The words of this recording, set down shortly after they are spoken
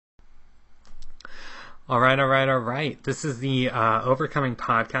All right. This is the Overcoming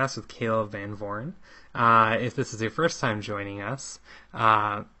Podcast with Caleb Van Voren. If this is your first time joining us,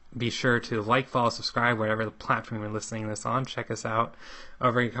 be sure to like, follow, subscribe, whatever the platform you're listening to this on. Check us out,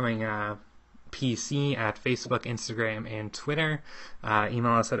 Overcoming PC at Facebook, Instagram, and Twitter.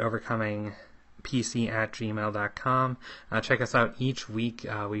 Email us at overcomingpc@gmail.com. Check us out each week.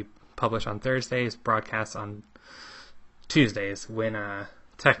 We publish on Thursdays, broadcast on Tuesdays when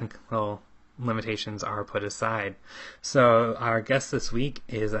technical limitations are put aside. So our guest this week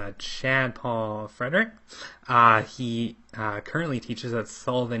is Chad Paul Frederick. He currently teaches at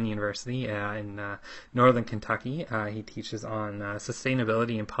Sullivan University in Northern Kentucky. He teaches on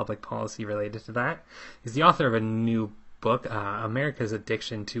sustainability and public policy related to that. He's the author of a new book, America's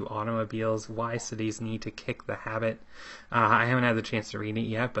Addiction to Automobiles, Why Cities Need to Kick the Habit. I haven't had the chance to read it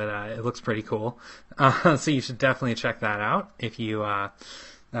yet, but it looks pretty cool. So you should definitely check that out. If you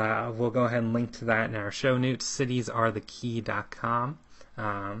we'll go ahead and link to that in our show notes, citiesaretheKey.com.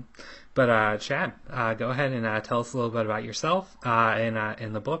 But Chad, go ahead and tell us a little bit about yourself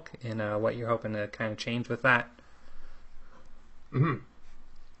and the book and what you're hoping to kind of change with that. Mm-hmm.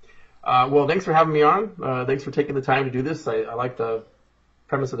 Well, thanks for having me on. Thanks for taking the time to do this. I like the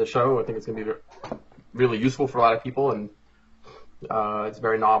premise of the show. I think it's going to be really useful for a lot of people, and it's a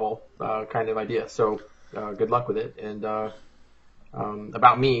very novel kind of idea. So good luck with it. And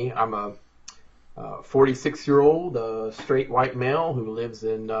about me, I'm a 46-year-old straight white male who lives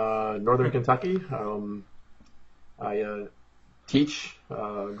in northern Kentucky. I teach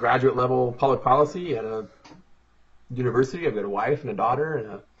graduate level public policy at a university. I've got a wife and a daughter,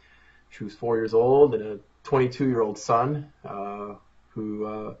 and who's 4 years old, and a 22-year-old son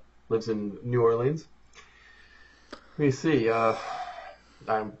who lives in New Orleans. Let me see.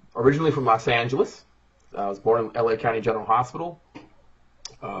 I'm originally from Los Angeles. I was born in LA County General Hospital.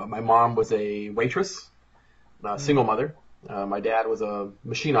 My mom was a waitress, a single mother. My dad was a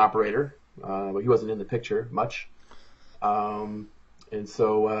machine operator, but he wasn't in the picture much. And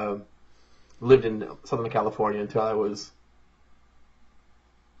so lived in Southern California until I was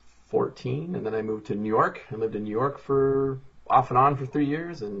 14, and then I moved to New York. I lived in New York for off and on for 3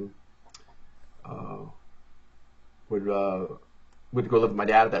 years, and would go live with my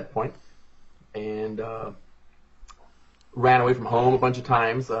dad at that point, and ran away from home a bunch of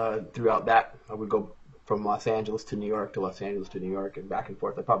times throughout that. I would go from Los Angeles to New York to Los Angeles to New York and back and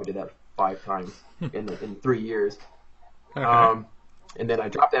forth. I probably did that 5 times in 3 years. Okay. And then I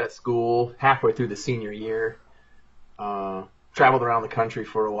dropped out of school halfway through the senior year. Traveled around the country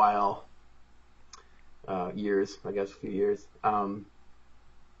for a while, a few years, and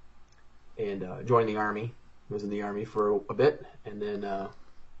joined the Army. Was in the Army for a bit, and then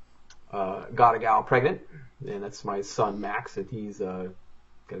got a gal pregnant, and that's my son Max, and he's going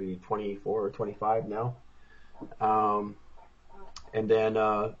to be 24 or 25 now. And then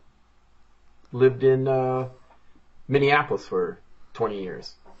lived in Minneapolis for 20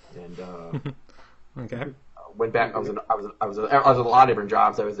 years, and okay. Went back. I was a lot of different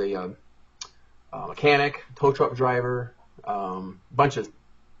jobs. I was a mechanic, tow truck driver, bunch of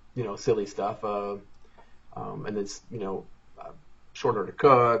silly stuff, and then short order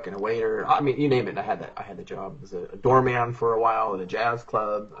cook and a waiter. I mean, you name it. I had the job. I was a doorman for a while at a jazz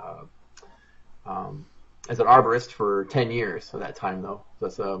club. As an arborist for 10 years at that time, though.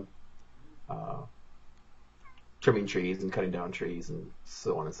 So that's trimming trees and cutting down trees and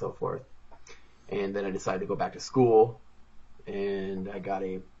so on and so forth. And then I decided to go back to school, and I got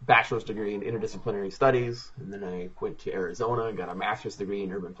a bachelor's degree in interdisciplinary studies, and then I went to Arizona and got a master's degree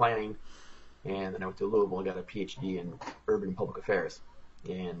in urban planning, and then I went to Louisville and got a PhD in urban public affairs,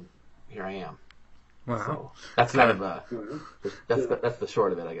 and here I am. Wow. So that's kind of that's the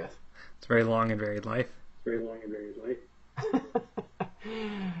short of it, I guess. It's a very long and varied life.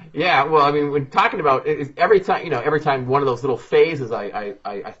 Yeah, well, I mean, when talking about every time one of those little phases I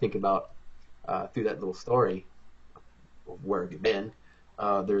think about through that little story of where have you been,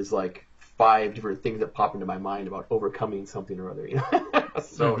 there's like 5 different things that pop into my mind about overcoming something or other.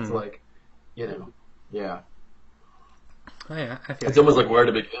 So It's like, yeah. Oh yeah, it's almost like where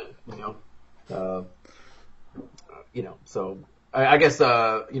to begin. So I guess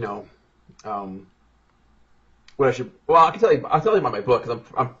what I should. Well, I'll tell you about my book, because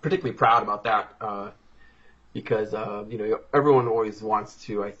I'm particularly proud about that, because everyone always wants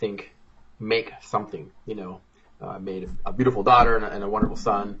to, I think, make something. I made a beautiful daughter and a wonderful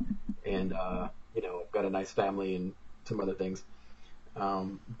son, and I've got a nice family and some other things.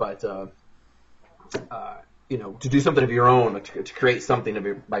 But to do something of your own, to create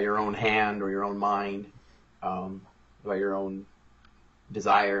something by your own hand or your own mind, by your own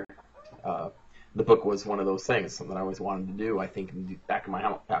desire, the book was one of those things, something I always wanted to do. I think in the back of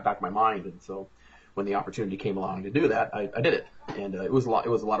my mind, and so when the opportunity came along to do that, I did it, and it was a lot. It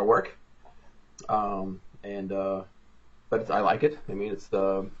was a lot of work, but I like it. I mean, it's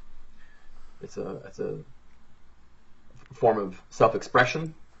a form of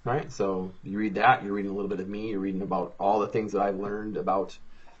self-expression, right? So you read that, you're reading a little bit of me, you're reading about all the things that I've learned about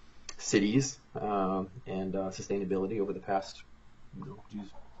cities and sustainability over the past,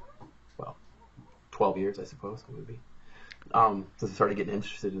 12 years, I suppose it would be. Since I started getting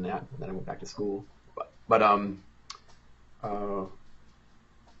interested in that, and then I went back to school.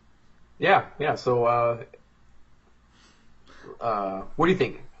 Yeah. So, what do you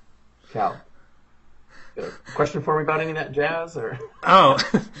think, Cal? Got a question for me about any of that jazz, or? Oh,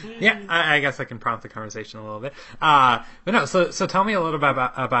 yeah. I guess I can prompt the conversation a little bit. But no. So tell me a little bit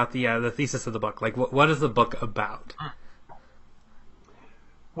about the thesis of the book. Like, what is the book about?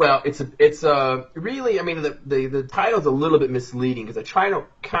 Well, it's really. I mean, the title's a little bit misleading because I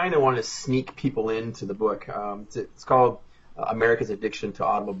kind of want to sneak people into the book. It's called America's Addiction to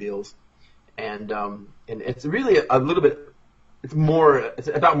Automobiles, and it's really a little bit. It's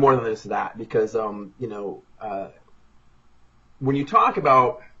about more than just that, because when you talk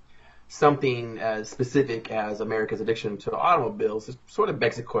about something as specific as America's addiction to automobiles, it sort of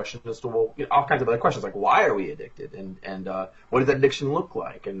begs the question as to, well, all kinds of other questions, like why are we addicted, and what does that addiction look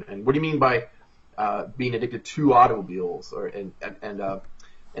like, and what do you mean by being addicted to automobiles, and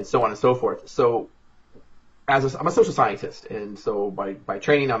so on and so forth. So I'm a social scientist, and so by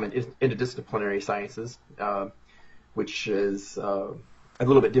training I'm in interdisciplinary sciences, which is a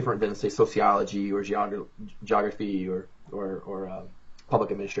little bit different than, say, sociology or geography or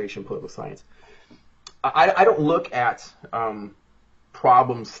public administration, political science. I don't look at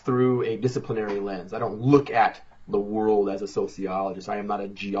problems through a disciplinary lens. I don't look at the world as a sociologist. I am not a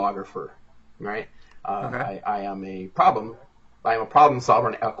geographer, right? Okay. I am a problem solver,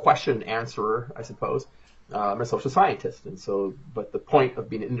 a question answerer, I suppose. I'm a social scientist, and so, but the point of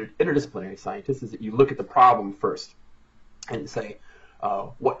being an interdisciplinary scientist is that you look at the problem first and say,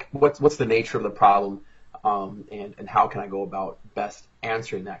 what's the nature of the problem, and how can I go about best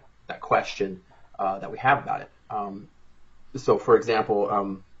answering that question that we have about it. So, for example,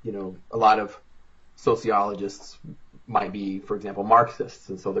 a lot of sociologists might be, for example, Marxists,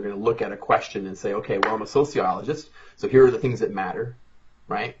 and so they're going to look at a question and say, okay, well, I'm a sociologist, so here are the things that matter,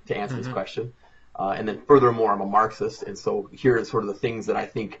 right, to answer this question. And then furthermore, I'm a Marxist, and so here are sort of the things that I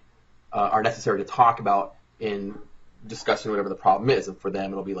think are necessary to talk about in discussing whatever the problem is. And for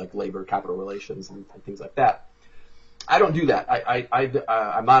them, it'll be like labor-capital relations and things like that. I don't do that.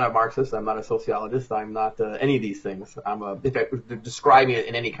 I'm not a Marxist. I'm not a sociologist. I'm not any of these things. If I were to describe me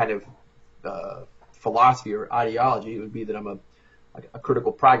in any kind of philosophy or ideology, it would be that I'm a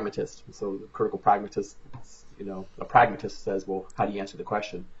critical pragmatist. So the critical pragmatist, a pragmatist says, well, how do you answer the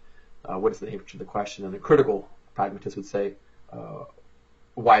question? What is the nature of the question? And the critical pragmatist would say,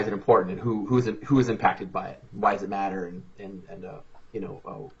 why is it important, and who is impacted by it? Why does it matter? And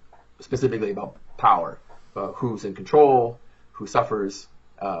specifically about power, who's in control, who suffers,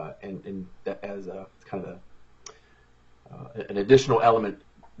 and that as a kind of an additional element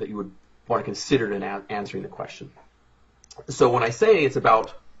that you would want to consider in answering the question. So when I say it's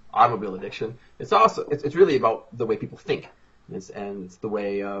about automobile addiction, it's really about the way people think. And it's the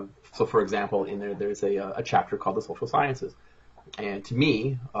way, so for example, in there's a chapter called the social sciences. And to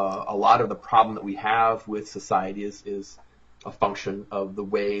me, a lot of the problem that we have with society is a function of the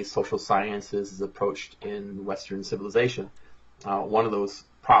way social sciences is approached in Western civilization. One of those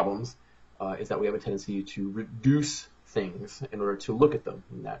problems is that we have a tendency to reduce things in order to look at them.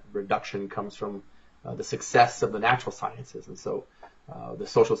 And that reduction comes from the success of the natural sciences. And so the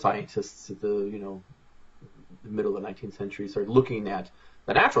social scientists at the middle of the 19th century started looking at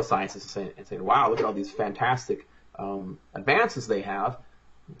the natural sciences and saying, wow, look at all these fantastic advances they have.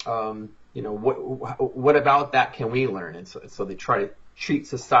 What about that can we learn? And so they try to treat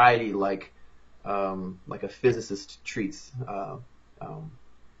society like a physicist treats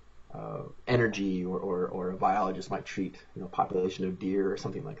energy, or a biologist might treat population of deer or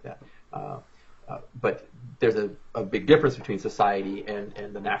something like that. But there's a big difference between society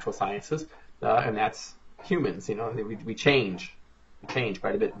and the natural sciences, and that's humans. We change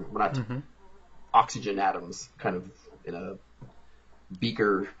quite a bit. We're not oxygen atoms kind of in a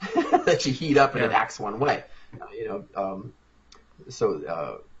beaker that you heat up and it acts one way.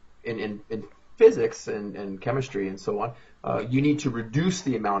 So in physics and chemistry and so on, you need to reduce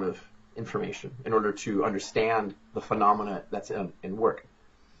the amount of information in order to understand the phenomena that's in work.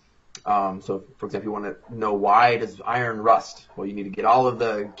 So, for example, you want to know why does iron rust? Well, you need to get all of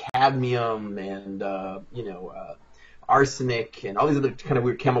the cadmium and arsenic and all these other kind of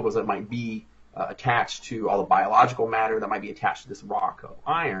weird chemicals that might be attached to all the biological matter that might be attached to this rock of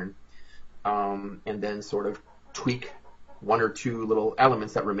iron, and then sort of tweak one or two little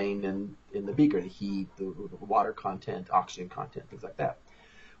elements that remain in the beaker: the heat, the water content, oxygen content, things like that.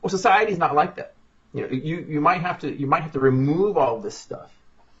 Well, society is not like that. You might have to remove all of this stuff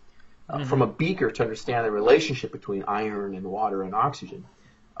from a beaker to understand the relationship between iron and water and oxygen.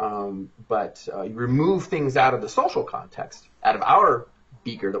 But you remove things out of the social context, out of our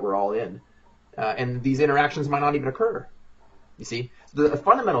beaker that we're all in, and these interactions might not even occur. You see, the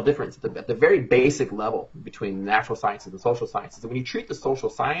fundamental difference at the very basic level between natural sciences and social sciences is that when you treat the social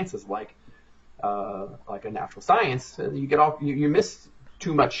sciences like a natural science, you miss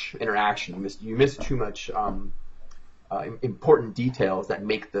too much interaction. You miss too much important details that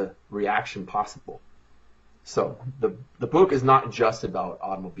make the reaction possible. So the book is not just about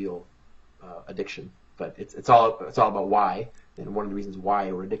automobile addiction, but it's all about why. And one of the reasons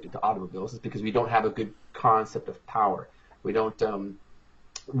why we're addicted to automobiles is because we don't have a good concept of power. We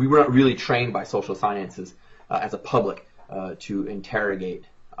were not really trained by social sciences as a public to interrogate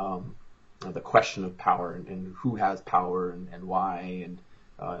the question of power and who has power and why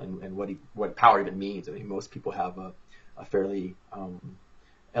and what power even means. I mean, most people have a fairly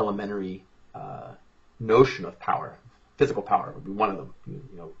elementary notion of power. Physical power would be one of them.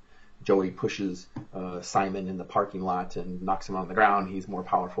 Joey pushes Simon in the parking lot and knocks him on the ground. He's more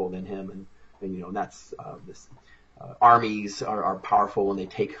powerful than him, and that's this. Armies are powerful when they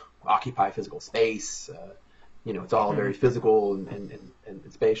occupy physical space. It's all very physical and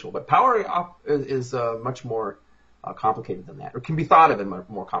spatial. But power is much more complicated than that, or can be thought of in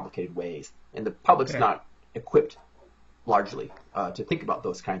more complicated ways. And the public's not equipped largely to think about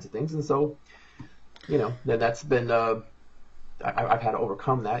those kinds of things. And so, then that's been I've had to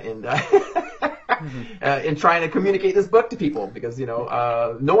overcome that in trying to communicate this book to people, because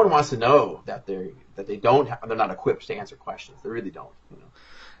no one wants to know that they're not equipped to answer questions. They really don't.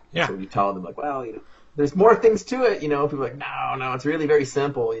 Yeah. So when you tell them, like, well, there's more things to it. People are like, no, it's really very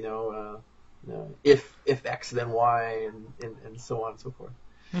simple. If X then Y and so on and so forth.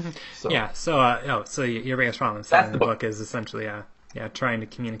 So, yeah. So your biggest problem in selling the book is essentially trying to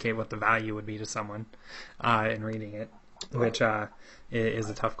communicate what the value would be to someone in reading it, which is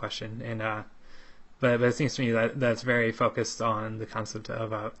a tough question. And but it seems to me that that's very focused on the concept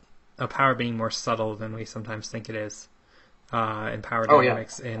of power being more subtle than we sometimes think it is, in power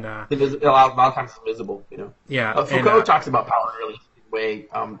dynamics. And a lot of times it's invisible. Yeah. Foucault talks about power in a really interesting way.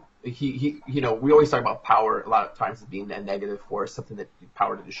 We always talk about power a lot of times as being a negative force, something that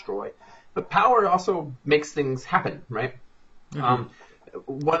power to destroy. But power also makes things happen, right? Mm-hmm.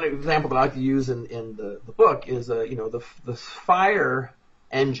 One example that I like to use in the book is the fire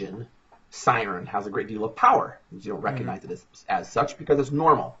engine siren has a great deal of power. You don't recognize it as such because it's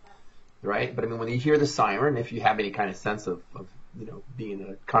normal, right? But I mean, when you hear the siren, if you have any kind of sense of being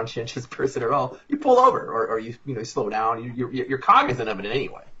a conscientious person at all, you pull over or you slow down. You're cognizant of it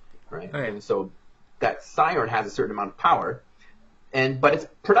anyway, right? Okay. And so that siren has a certain amount of power, but it's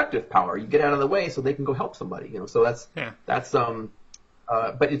productive power. You get out of the way so they can go help somebody. So that's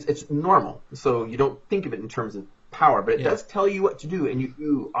but it's normal. So you don't think of it in terms of power, but it does tell you what to do, and you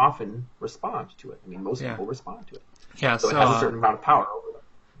do often respond to it. I mean, most people respond to it. Yeah. So it has a certain amount of power over them.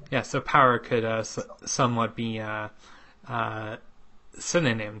 Yeah. So power could somewhat be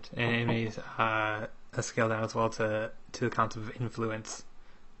synonymed, and it may scale down as well to the concept of influence.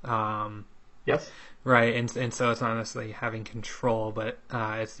 Yes. Right, and so it's not necessarily having control, but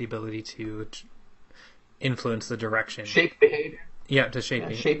it's the ability to influence the direction, shape behavior. Yeah, to shape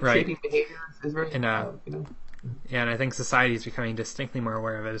behavior. Right. Shaping behavior is very. And and I think society is becoming distinctly more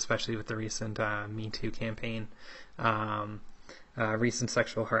aware of it, especially with the recent Me Too campaign, recent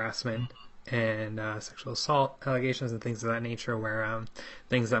sexual harassment and sexual assault allegations and things of that nature, where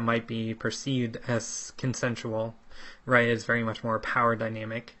things that might be perceived as consensual, right, is very much more power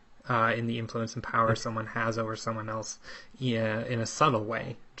dynamic in the influence and power someone has over someone else in a subtle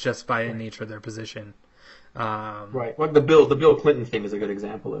way, just by the nature of their position. Right. Well, the Bill Clinton thing is a good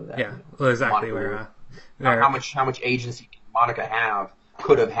example of that. Yeah. Well, exactly. How much agency Monica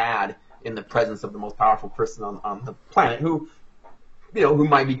could have had in the presence of the most powerful person on the planet, who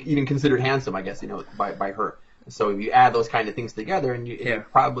might be even considered handsome, I guess, by her. So if you add those kind of things together, and you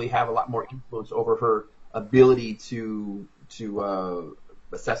probably have a lot more influence over her ability to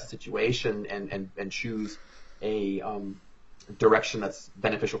assess a situation and choose a direction that's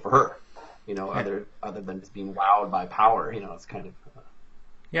beneficial for her. Other than just being wowed by power, it's kind of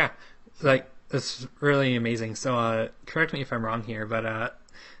Yeah, like it's really amazing. So, correct me if I'm wrong here, but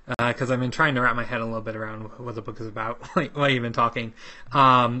because I've been trying to wrap my head a little bit around what the book is about, like while you've been talking,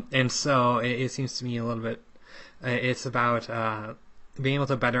 and so it seems to me a little bit. It's about being able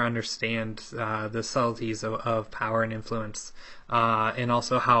to better understand the subtleties of power and influence, and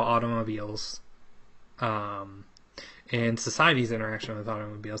also how automobiles and society's interaction with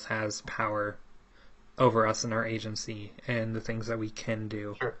automobiles has power over us and our agency and the things that we can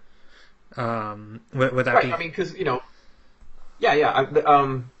do. Sure. Would that Right. be? I mean, because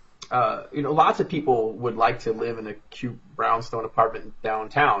lots of people would like to live in a cute brownstone apartment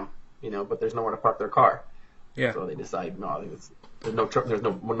downtown, but there's nowhere to park their car. Yeah. So they decide, no, I think there's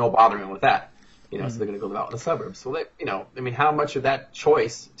no bothering with that. So they're going to go live out in the suburbs. So how much of that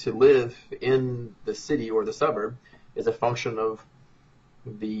choice to live in the city or the suburb is a function of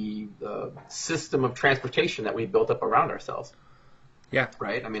the system of transportation that we built up around ourselves? Yeah.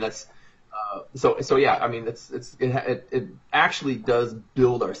 Right. I mean, that's so yeah. I mean, it actually does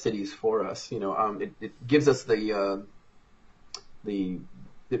build our cities for us. It gives us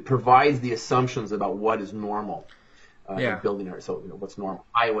it provides the assumptions about what is normal. In building what's normal,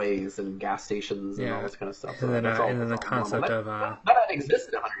 highways and gas stations and all this kind of stuff. So and then the concept of none of that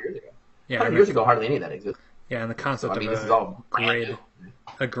existed 100 years ago. Yeah, 100 years ago, hardly any of that existed. Yeah, and the concept this is of all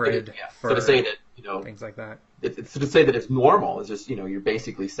a grid for so to say that things like that. It's to say that it's normal is just you're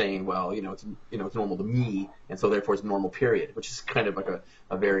basically saying, well, it's normal to me, and so therefore it's normal. Period, which is kind of like a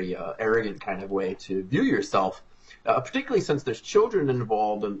very arrogant kind of way to view yourself. Particularly since there's children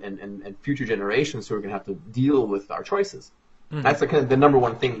involved and future generations who are going to have to deal with our choices. Mm-hmm. That's the number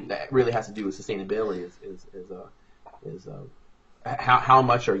one thing that really has to do with sustainability is how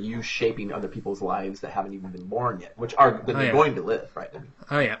much are you shaping other people's lives that haven't even been born yet, which are they're going to live, right?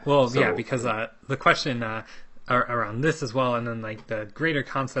 Oh yeah, well because the question around this as well, and then like the greater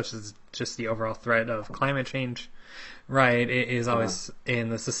concepts is just the overall threat of climate change, right? It is always in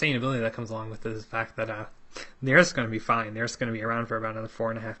the sustainability that comes along with the fact that the Earth's going to be fine. The Earth's going to be around for about another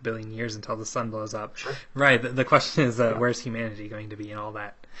 4.5 billion years until the sun blows up. Sure. Right. The question is, where's humanity going to be and all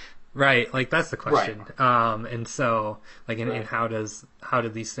that? Right. Like that's the question. Right. And so, like, and how do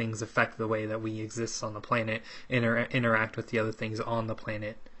these things affect the way that we exist on the planet, interact with the other things on the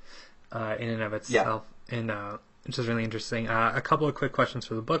planet, in and of itself? Yeah. And which is really interesting. A couple of quick questions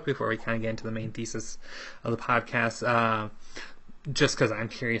for the book before we kind of get into the main thesis of the podcast. Just because I'm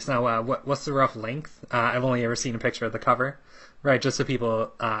curious now, what's the rough length? I've only ever seen a picture of the cover, right? Just so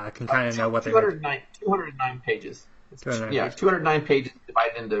people can kind of know what they're... 209 pages. 209 pages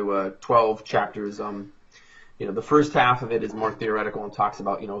divided into 12 chapters. The first half of it is more theoretical and talks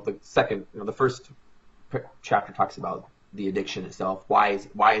about, the first chapter talks about the addiction itself. Why is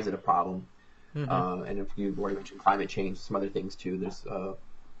it a problem? Mm-hmm. And if you already mentioned climate change, some other things too. There's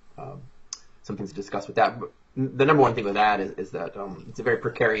some things to discuss with that. But the number one thing with that is that it's a very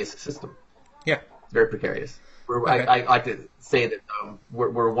precarious system. Yeah, it's very precarious. I like to say that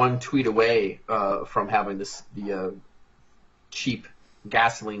we're one tweet away from having the cheap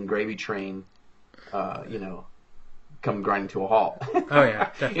gasoline gravy train, come grinding to a halt. Oh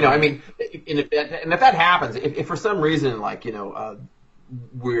yeah, definitely. If that happens, if for some reason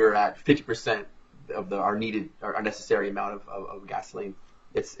we're at 50% of our necessary amount of gasoline,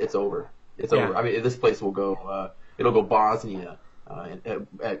 it's over. It's over. I mean, this place will go. It'll go Bosnia, to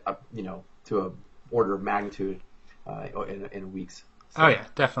a order of magnitude in weeks. So. Oh yeah,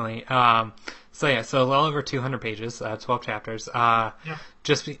 definitely. So well over 200 pages, 12 chapters. There's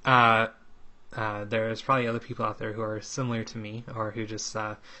probably other people out there who are similar to me or who just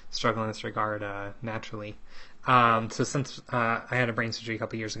struggle in this regard naturally. So since I had a brain surgery a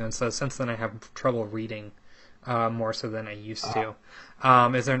couple years ago, and so since then I have trouble reading more so than I used to.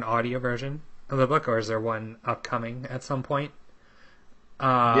 Is there an audio version of the book, or is there one upcoming at some point?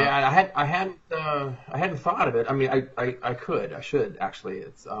 I hadn't thought of it. I mean, I should actually.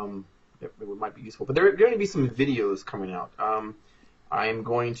 It might be useful, but there are going to be some videos coming out. I am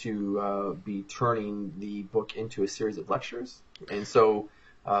going to be turning the book into a series of lectures, and so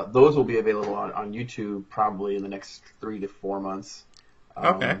those will be available on YouTube probably in the next 3 to 4 months.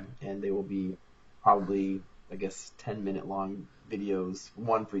 Okay. And they will be probably, I guess, 10-minute long videos,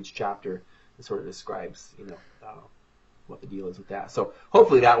 one for each chapter, that sort of describes, what the deal is with that. So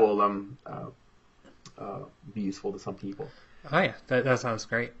hopefully that will be useful to some people. Oh yeah, that sounds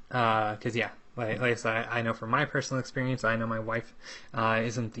great. Because like I said, I know from my personal experience, I know my wife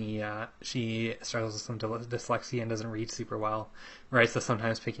isn't she struggles with some dyslexia and doesn't read super well, right? So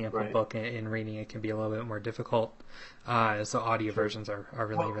sometimes picking up a book and reading it can be a little bit more difficult. So audio versions are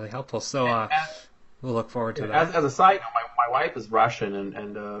really, really helpful. So we'll look forward to As that. a side note, my wife is Russian,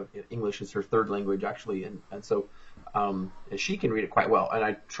 and English is her third language actually, and so she can read it quite well. And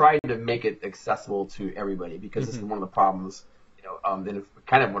I tried to make it accessible to everybody because this is one of the problems. And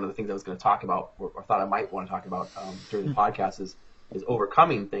kind of one of the things I was going to talk about, or thought I might want to talk about during the podcast is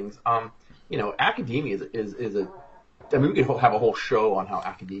overcoming things. Academia is a. I mean, we could have a whole show on how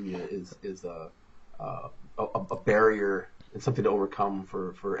academia is a barrier and something to overcome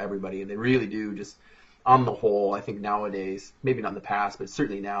for everybody, and they really do just. On the whole, I think nowadays, maybe not in the past, but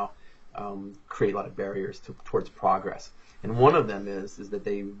certainly now, create a lot of barriers towards progress. And one of them is that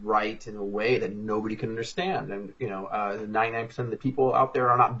they write in a way that nobody can understand. And 99% of the people out there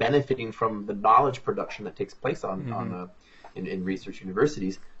are not benefiting from the knowledge production that takes place in research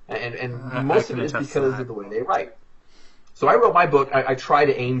universities. And most of it is because of the way they write. So I wrote my book. I try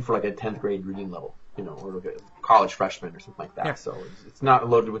to aim for like a 10th grade reading level. Or like a college freshman or something like that. Yeah. So it's not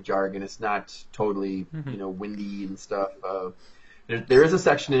loaded with jargon. It's not totally, windy and stuff. There is a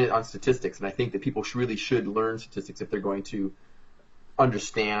section in it on statistics, and I think that people really should learn statistics if they're going to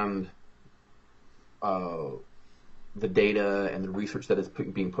understand the data and the research that is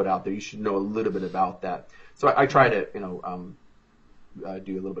being put out there. You should know a little bit about that. So I try to, do a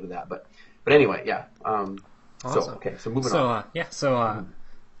little bit of that. But anyway, yeah. Awesome. So moving on.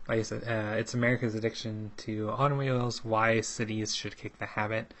 Like I said, it's America's addiction to automobiles, why cities should kick the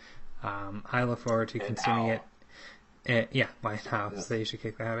habit. I look forward to consuming it. How cities should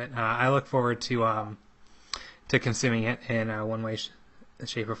kick the habit. I look forward to consuming it in one way,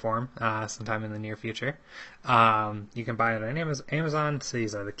 shape, or form sometime in the near future. You can buy it on Amazon,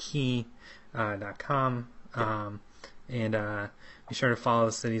 citiesarekey.com. And be sure to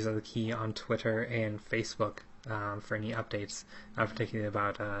follow Cities Are the Key on Twitter and Facebook. For any updates, particularly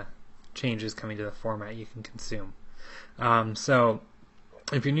about changes coming to the format you can consume. So,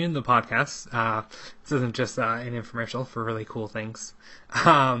 if you're new to the podcast, this isn't just an infomercial for really cool things.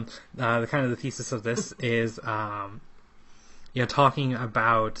 The thesis of this is, talking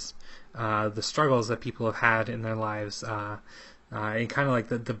about the struggles that people have had in their lives, and kind of like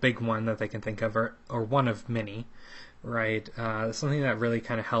the big one that they can think of, or one of many, right? Something that really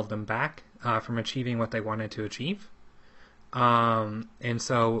kind of held them back from achieving what they wanted to achieve. And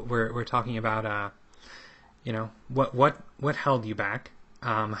so we're talking about, what held you back?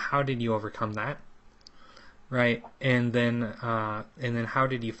 How did you overcome that? Right. And then how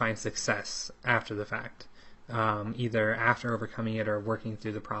did you find success after the fact? Either after overcoming it or working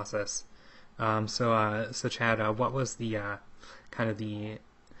through the process. So Chad, what was the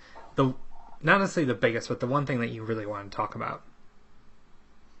not necessarily the biggest, but the one thing that you really want to talk about?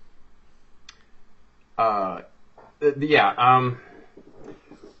 Well,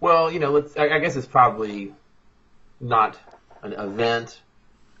 I guess it's probably not an event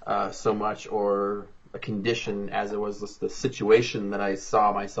so much or a condition as it was the situation that I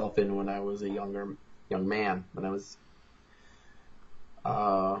saw myself in when I was a young man. When I was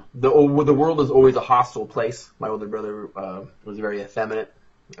the world is always a hostile place. My older brother was very effeminate,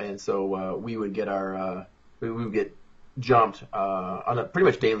 and so we would get we would get jumped on a pretty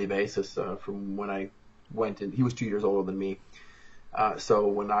much daily basis from when I went in. He was 2 years older than me, so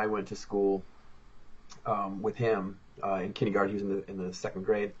when I went to school with him in kindergarten, he was in the second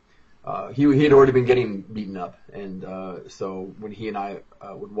grade. He had already been getting beaten up, and so when he and I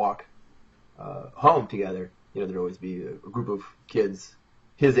would walk home together, there'd always be a group of kids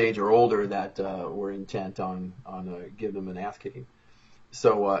his age or older that were intent on giving him an ass kicking.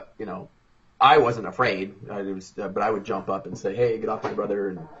 So I wasn't afraid. But I would jump up and say, "Hey, get off my brother!"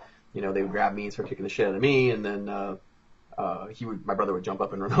 And they would grab me and start kicking the shit out of me, and then my brother would jump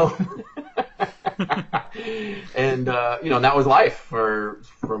up and run home. And that was life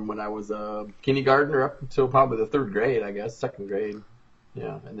from when I was kindergartner up until probably the third grade, I guess, second grade.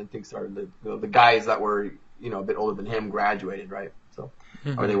 Yeah, and then things started. The guys that were a bit older than him graduated, right? So,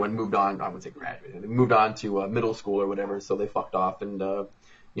 or they moved on. I wouldn't say graduated. They moved on to middle school or whatever. So they fucked off, and there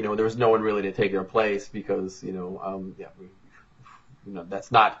was no one really to take their place because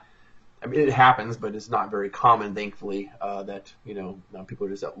that's not. I mean, it happens, but it's not very common, thankfully, that, people are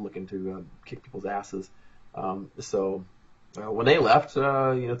just out looking to kick people's asses. So when they left,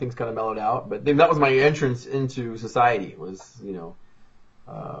 things kind of mellowed out. But that was my entrance into society was,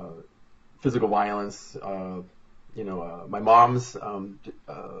 physical violence. My mom's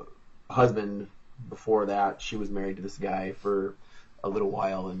husband, before that, she was married to this guy for a little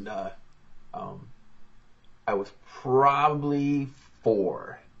while. And I was probably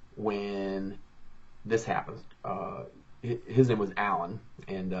 4 when this happened. His name was Alan,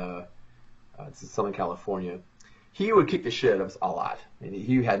 and it's in Southern California. he would kick the shit out of us a lot. And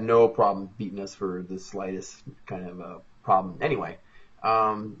he had no problem beating us for the slightest kind of problem. Anyway,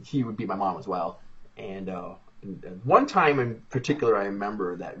 he would beat my mom as well. And one time in particular I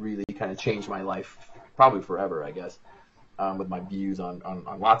remember that really kind of changed my life, probably forever, I guess, with my views on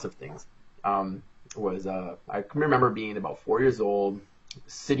lots of things. I can remember being about 4 years old,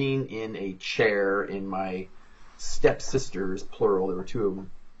 sitting in a chair in my stepsisters, plural, there were two of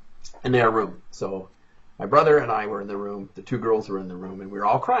them, in their room. So my brother and I were in the room, the two girls were in the room, and we were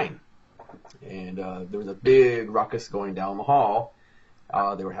all crying. And there was a big ruckus going down the hall.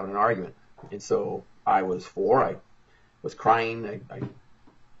 They were having an argument. And so I was 4, I was crying, I for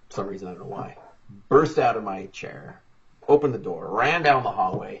some reason, I don't know why, burst out of my chair, opened the door, ran down the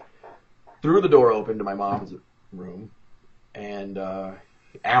hallway, threw the door open to my mom's room, and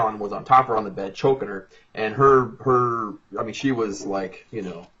Alan was on top of her on the bed, choking her, and I mean, she was like,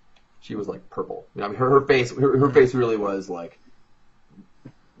 she was like purple. I mean, her face really was like,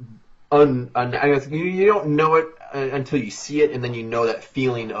 I guess you don't know it until you see it, and then you know that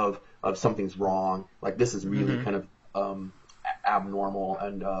feeling of something's wrong, like this is really kind of abnormal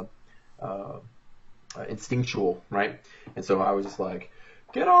and instinctual, right? And so I was just like,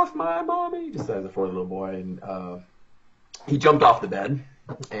 get off my mommy, just as a 4 little boy, and he jumped off the bed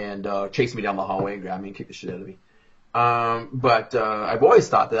and chased me down the hallway and grabbed me and kicked the shit out of me. But I've always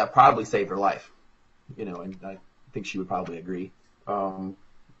thought that probably saved her life, and I think she would probably agree. It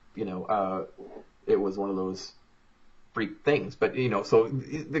was one of those freak things. But, so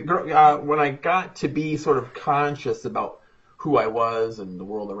the girl, when I got to be sort of conscious about who I was and the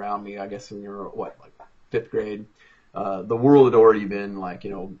world around me, I guess in your, like 5th grade, the world had already been like,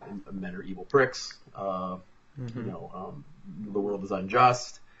 men are evil pricks, the world is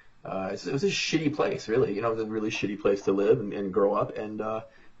unjust. It was a shitty place, really. It was a really shitty place to live and grow up. And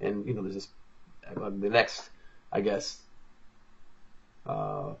there's this, the next, I guess,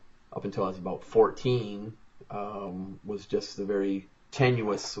 up until I was about 14, was just a very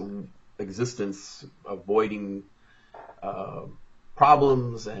tenuous existence, avoiding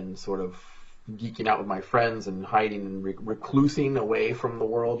problems and sort of geeking out with my friends and hiding and reclusing away from the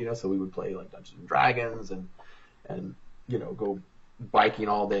world, so we would play like Dungeons and Dragons and go biking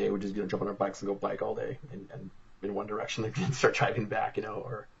all day. We'd just jump on our bikes and go bike all day and in one direction and start driving back,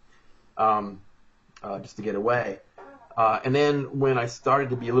 or just to get away. And then when I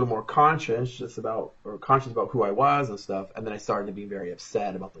started to be a little more conscious about who I was and stuff, and then I started to be very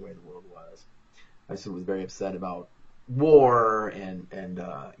upset about the way the world was. I was very upset about war and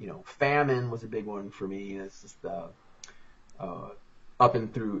famine was a big one for me. It's just up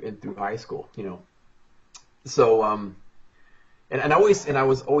and through high school, So and I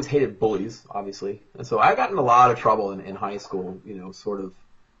was always hated bullies, obviously, and so I got in a lot of trouble in high school. Sort of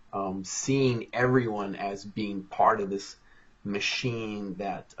seeing everyone as being part of this machine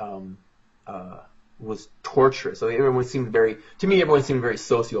that was torturous. So everyone seemed very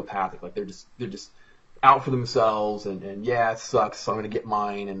sociopathic. Like they're just out for themselves, and yeah, it sucks, so I'm going to get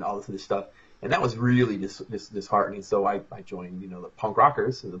mine and all this other stuff. And that was really disheartening. So I joined, the punk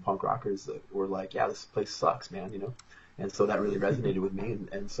rockers, and the punk rockers were like, yeah, this place sucks, man, And so that really resonated with me,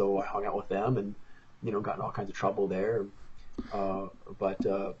 and so I hung out with them and, got in all kinds of trouble there. We got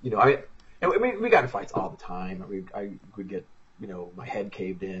in fights all the time. I would get, my head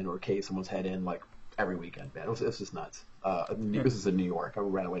caved in or cave someone's head in like every weekend, man. It was just nuts. This is in New York. I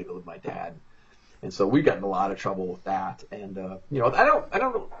ran away to go live with my dad. And so we got in a lot of trouble with that. And, I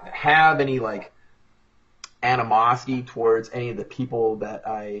don't have any like animosity towards any of the people that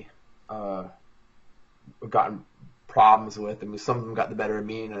I, gotten problems with. I mean, some of them got the better of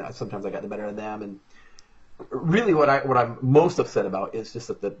me, and sometimes I got the better of them. And really, what I'm most upset about is just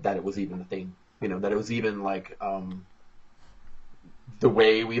that it was even a thing. That it was even like the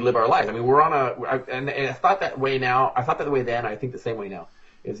way we live our lives. I mean, we're on and I thought that way now. I thought that way then. I think the same way now.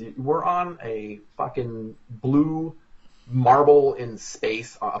 We're on a fucking blue marble in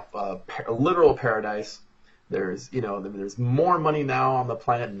space, a literal paradise. There's more money now on the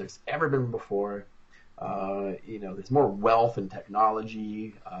planet than there's ever been before. There's more wealth and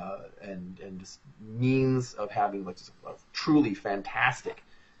technology, and just means of having like just a truly fantastic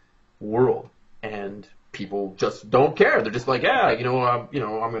world, and people just don't care. They're just like, yeah, I'm gonna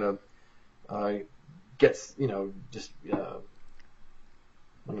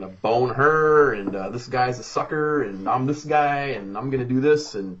I'm gonna bone her, and this guy's a sucker, and I'm this guy, and I'm gonna do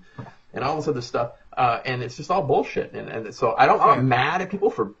this, and all this other stuff. And it's just all bullshit. And so I'm not mad at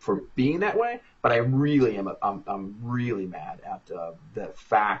people for being that way, but I really am. I'm really mad at the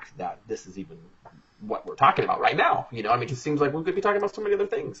fact that this is even what we're talking about right now. It just seems like we could be talking about so many other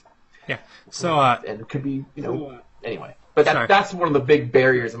things. Yeah. So, and it could be, anyway. But Sorry. that's one of the big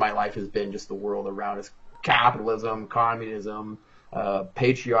barriers in my life has been just the world around us. Capitalism, communism,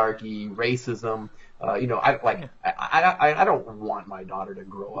 patriarchy, racism. I don't want my daughter to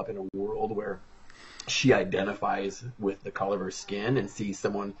grow up in a world where she identifies with the color of her skin and sees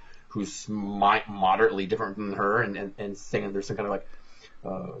someone who's moderately different than her and saying there's some kind of like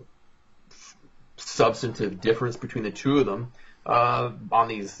substantive difference between the two of them on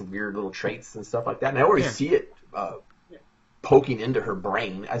these weird little traits and stuff like that. And I already see it poking into her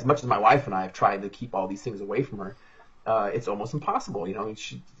brain. As much as my wife and I have tried to keep all these things away from her, it's almost impossible.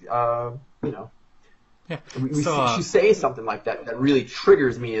 She she says something like that really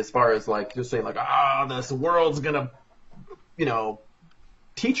triggers me as far as like just saying like, this world's gonna,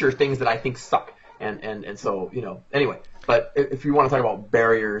 teach her things that I think suck. And so, anyway, but if you want to talk about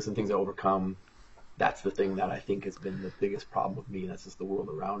barriers and things to overcome, that's the thing that I think has been the biggest problem with me, and that's just the world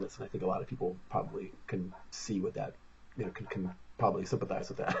around us. And I think a lot of people probably can see what that, can probably sympathize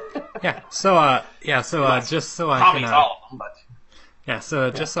with that. So just so I can, all of them, but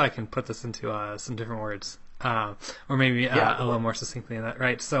just so I can put this into some different words, or maybe a little more succinctly than that,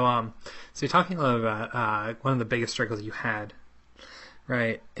 right? So you're talking a little about one of the biggest struggles you had,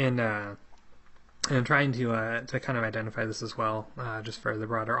 right? And I'm trying to kind of identify this as well, just for the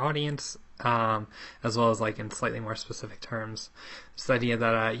broader audience, as well as like in slightly more specific terms. It's the idea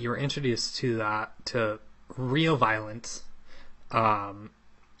that you were introduced to real violence,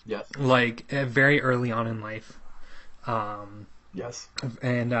 like very early on in life. Yes.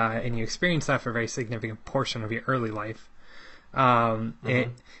 And you experienced that for a very significant portion of your early life. And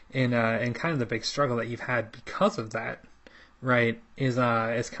kind of the big struggle that you've had because of that, right, is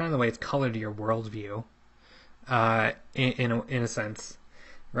kind of the way it's colored your worldview, in a sense,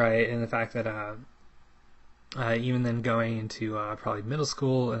 right? And the fact that even then going into probably middle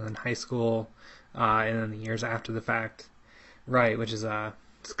school and then high school, and then the years after the fact, right, which is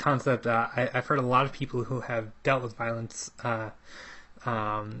this concept. I've heard a lot of people who have dealt with violence,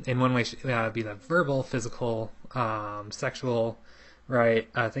 in one way, be that verbal, physical, sexual, right,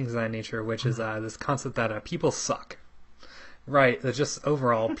 things of that nature, which is this concept that people suck. Right, that just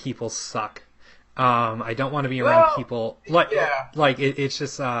overall people suck. I don't want to be around people it's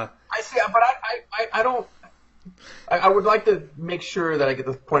just. I see, but I don't. I would like to make sure that I get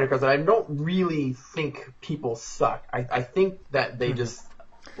the point across that I don't really think people suck. I think that they just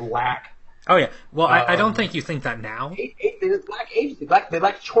lack. Oh yeah. Well, I don't think you think that now. They lack agency. They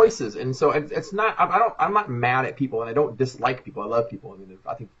lack choices, and so it's not. I'm not mad at people, and I don't dislike people. I love people. I mean,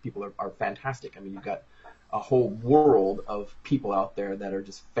 I think people are fantastic. I mean, you've got a whole world of people out there that are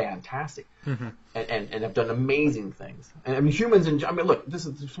just fantastic, and have done amazing things. And I mean, humans. Look, this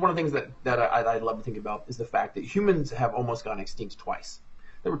is one of the things that I love to think about is the fact that humans have almost gone extinct twice.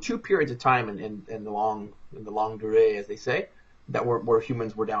 There were two periods of time in the longue durée, as they say, that where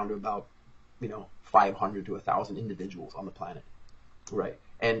humans were down to about 500 to 1,000 individuals on the planet, right?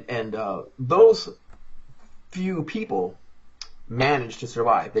 And those few people managed to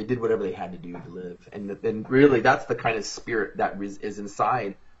survive. They did whatever they had to do to live, and really that's the kind of spirit that is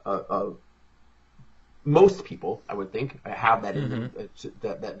inside of most people. I would think have that in them,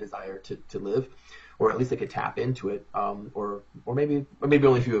 that desire to live, or at least they could tap into it, or maybe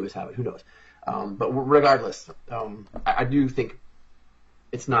only a few of us have it. Who knows? But regardless, I do think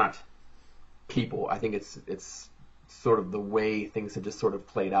it's not people. I think it's sort of the way things have just sort of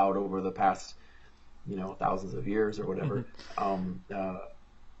played out over the past thousands of years or whatever.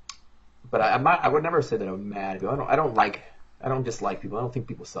 But I would never say that I'm mad at people. I don't dislike people. I don't think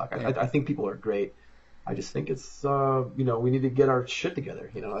people suck. I think people are great. I just think it's we need to get our shit together.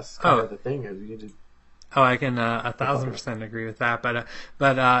 That's kind of the thing. We need to. Oh, I can 1,000% agree with that. But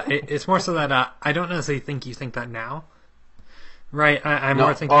it's more so that I don't necessarily think you think that now. Right, I'm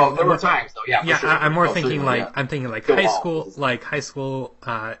more thinking. Oh, there were times though. Yeah, sure. I'm more thinking I'm thinking like high school,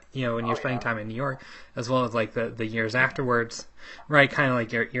 when you're spending time in New York, as well as like the years afterwards, right? Kind of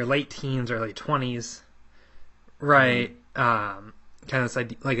like your late teens or late 20s, right? Kind of this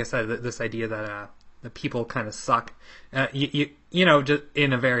idea, like I said, this idea that the people kind of suck, just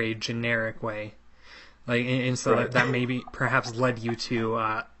in a very generic way, like, and so that maybe perhaps led you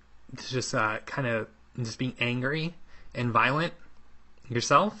to just kind of just being angry and violent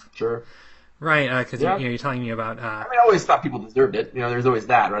yourself. Sure. Right, because you're telling me about. I always thought people deserved it. There's always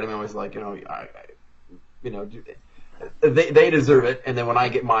that, right? I mean, always like, they deserve it, and then when I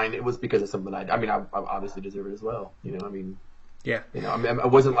get mine, it was because of something I obviously deserve it as well. Yeah.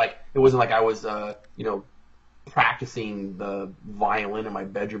 It wasn't like I was, practicing the violin in my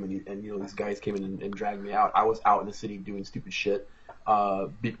bedroom, and these guys came in and dragged me out. I was out in the city doing stupid shit.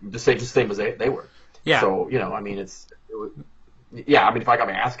 just same as they were. Yeah. So I mean, yeah. I mean, if I got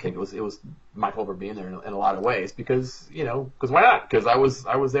my ass kicked, it was my fault for being there in a lot of ways because why not? Because I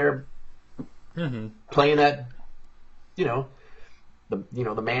was there playing that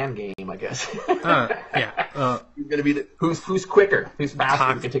the man game, I guess. Yeah. Who's gonna be who's quicker, who's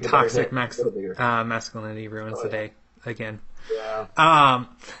faster, who can take a toxic better hit, masculinity ruins the day again. Yeah.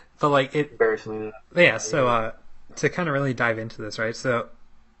 But like it. Embarrassingly. Yeah. So to kind of really dive into this, right? So,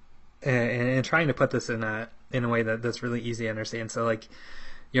 and trying to put this in a way that's really easy to understand. So like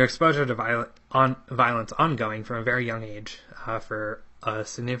your exposure to violence ongoing from a very young age for a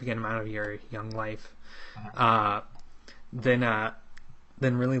significant amount of your young life, then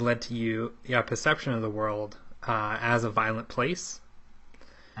really led to you perception of the world as a violent place,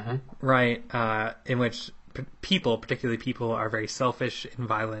 right? In which particularly people, are very selfish and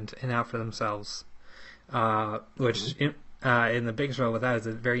violent and out for themselves, which in the biggest role with that is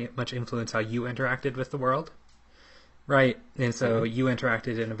it very much influenced how you interacted with the world, right? And so you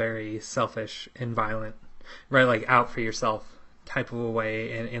interacted in a very selfish and violent, right? Like out for yourself type of a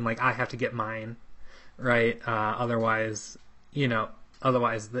way, and like I have to get mine, right? Otherwise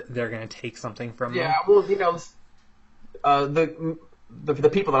they're going to take something from me. Yeah, well, the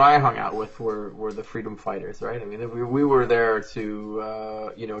people that I hung out with were the freedom fighters, right? I mean, we were there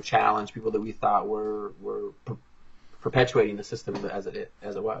to challenge people that we thought were perpetuating the system as it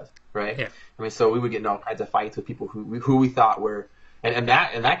was, right? Yeah. I mean, so we would get in all kinds of fights with people who we thought were, and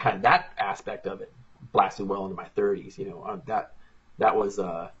that aspect of it lasted well into my 30s. That was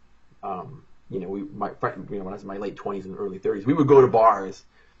when I was in my late 20s and early 30s, we would go to bars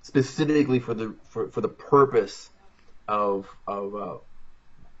specifically for the purpose of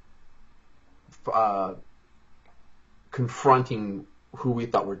confronting who we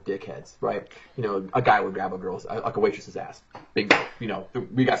thought were dickheads, right? A guy would grab like a waitress's ass. Big, we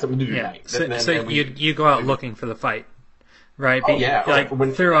got something to do tonight. So you go out looking for the fight, right? Oh, yeah. Like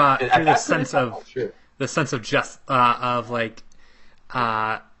through the sense of sure. The sense of civilizing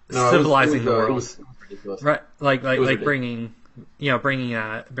the world, it was ridiculous. Right? Like ridiculous.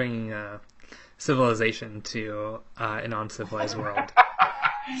 bringing civilization to an uncivilized world.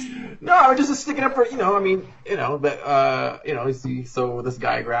 No, I'm just sticking up for so this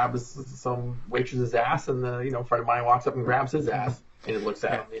guy grabs some waitress's ass, and the friend of mine walks up and grabs his ass, and it looks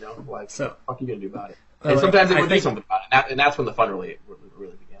at him, like, so, what the fuck are you gonna do about it? And sometimes they would do something about it, and that's when the fun really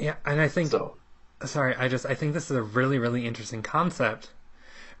began. Yeah, and I think so. Sorry, I think this is a really, really interesting concept,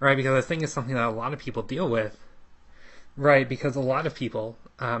 right? Because I think it's something that a lot of people deal with, right? Because a lot of people,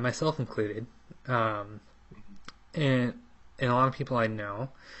 myself included, and a lot of people I know,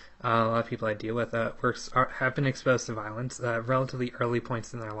 a lot of people I deal with, have been exposed to violence at relatively early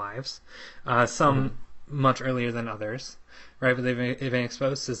points in their lives. Some much earlier than others, right? But they've been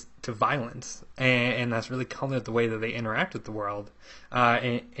exposed to violence, and that's really colored the way that they interact with the world.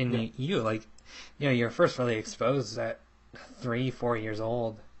 You're first really exposed at 3-4 years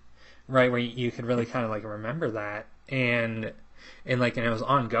old, right? Where you could really kind of like remember that, and it was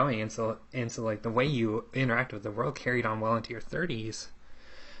ongoing, and so like the way you interact with the world carried on well into your 30s,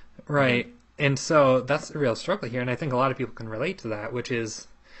 right? And so that's the real struggle here, and I think a lot of people can relate to that, which is,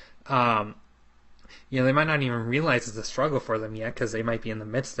 they might not even realize it's a struggle for them yet because they might be in the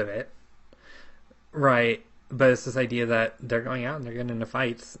midst of it, right? But it's this idea that they're going out and they're getting into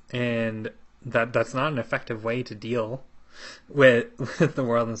fights, and that's not an effective way to deal with the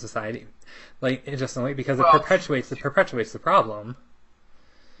world and society, like just in a way, because it perpetuates the problem.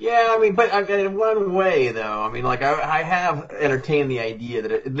 Yeah, I mean, but in one way though, I mean, like I have entertained the idea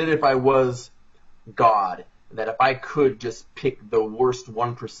that if I was God, that if I could just pick the worst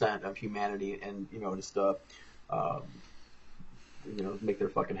 1% of humanity and just make their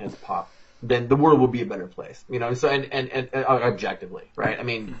fucking heads pop, then the world will be a better place. So and objectively, right? I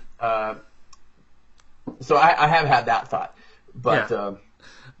mean. So I have had that thought, but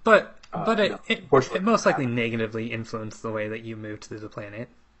it most likely negatively influenced the way that you moved through the planet.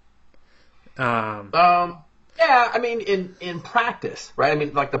 Yeah, I mean, in practice, right? I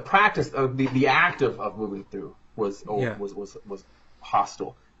mean, like the practice of the act of moving through was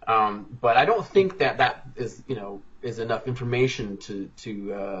hostile. But I don't think that is enough information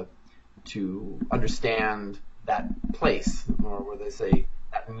to understand that place, or where they say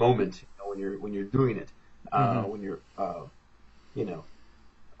that moment when you're doing it, when you're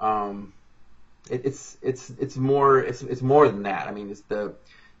it's more than that. I mean,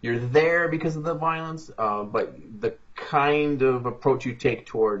 you're there because of the violence, but the kind of approach you take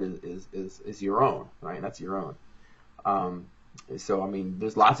toward is your own, right? That's your own. So I mean,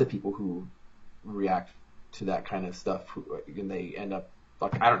 there's lots of people who react to that kind of stuff, and they end up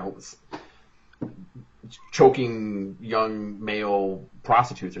like, I don't know, choking young male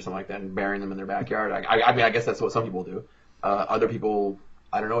prostitutes or something like that and burying them in their backyard. I mean, I guess that's what some people do. Other people,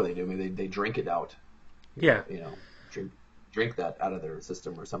 I don't know what they do. Maybe they drink it out. Yeah. Drink that out of their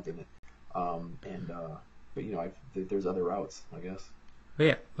system or something. But there's other routes, I guess.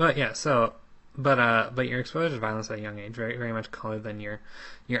 But your exposure to violence at a young age very, very much colored then your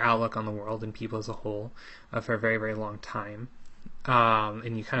outlook on the world and people as a whole for a very, very long time.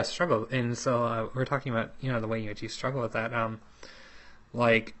 And you kind of struggle. And so we're talking about, the way in which you struggle with that.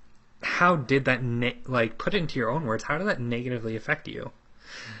 Like, how did that, put it into your own words, how did that negatively affect you?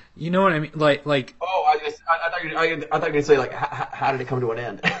 You know what I mean? Like. Oh, I thought you were going to say, like, how did it come to an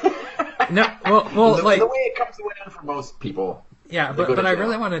end? No, well, the way it comes to an end for most people. Yeah, but I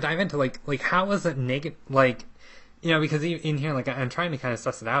really want to dive into, like, how was it negative, because in here, like, I'm trying to kind of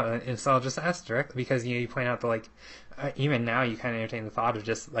suss it out, and so I'll just ask directly, because, you point out that, like, even now you kind of entertain the thought of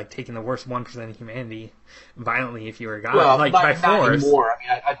just, like, taking the worst 1% of humanity violently if you were God, by force. Not anymore.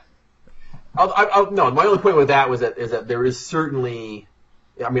 I mean, no, my only point with that is that there is certainly,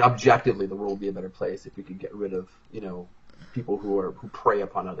 I mean, objectively, the world would be a better place if we could get rid of, people who prey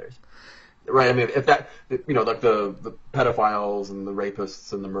upon others. Right, I mean, if that, like the pedophiles and the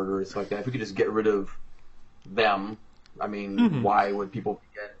rapists and the murderers like that, if we could just get rid of them, I mean, why would people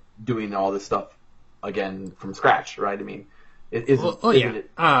be doing all this stuff again from scratch, right? I mean, isn't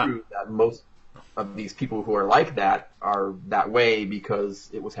it true that most of these people who are like that are that way because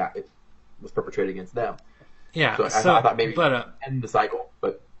it was perpetrated against them? Yeah, so I thought maybe end the cycle,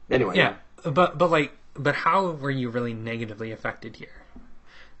 but anyway. Yeah, but how were you really negatively affected here?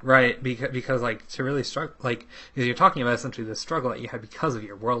 Right, because like, to really struggle, like, because you're talking about essentially the struggle that you had because of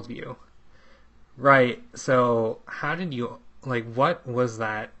your worldview. Right, so how did you, like, what was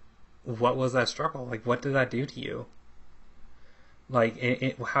that struggle? Like, what did that do to you? Like,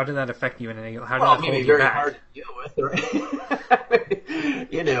 how did that affect you in a negative, how did that hold you back? Very hard to deal with, right?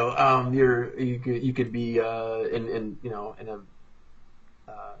 You could be, in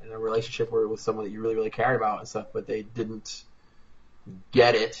a relationship with someone that you really, really cared about and stuff, but they didn't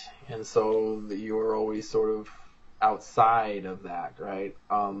get it, and so you were always sort of outside of that, right?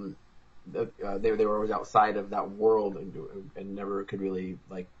 They were always outside of that world and never could really,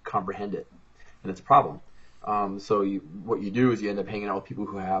 like, comprehend it, and it's a problem. So what you do is you end up hanging out with people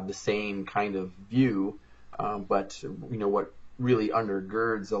who have the same kind of view, but what really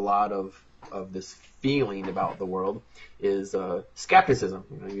undergirds a lot of this feeling about the world is skepticism.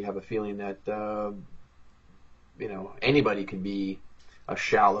 You have a feeling that anybody can be a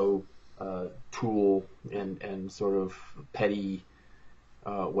shallow tool and sort of petty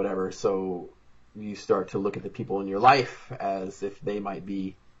whatever. So you start to look at the people in your life as if they might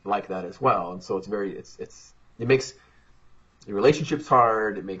be like that as well. And so it makes the relationships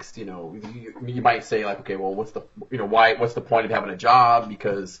hard. It makes, you might say, like, okay, well, what's the point of having a job?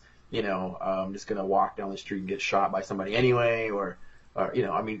 Because, I'm just going to walk down the street and get shot by somebody anyway, or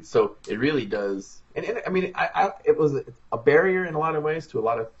so it really does. And I mean, it was a barrier in a lot of ways to a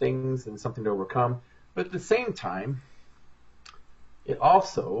lot of things and something to overcome. But at the same time, it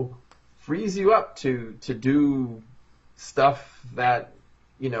also frees you up to do stuff that,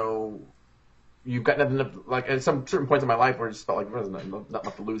 you've got nothing to, like, at some certain points in my life where it just felt like there's nothing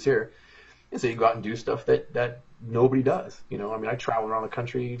to lose here. And so you go out and do stuff that nobody does. I mean, I traveled around the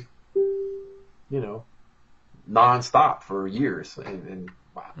country, nonstop for years and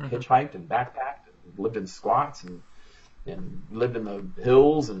hitchhiked and backpacked and lived in squats and lived in the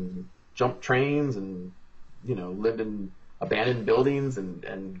hills and jumped trains and, lived in abandoned buildings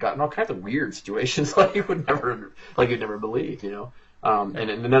and got in all kinds of weird situations you'd never believe, and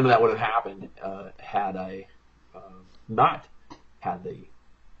none of that would have happened had I not had the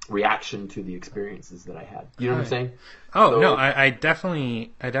reaction to the experiences that I had. You know what I'm saying? Oh, no, I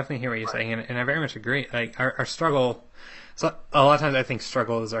definitely hear what you're saying, and I very much agree. Like, our struggle, so a lot of times I think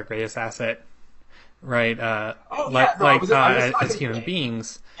struggle is our greatest asset, right? As human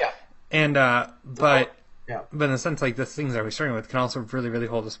beings. Yeah. And, but in a sense, like, the things that we're struggling with can also really, really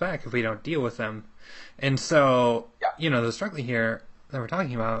hold us back if we don't deal with them. And so, the struggle here that we're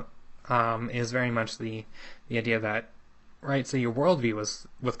talking about is very much the idea that, right, so your worldview was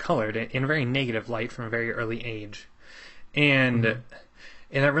colored in a very negative light from a very early age. And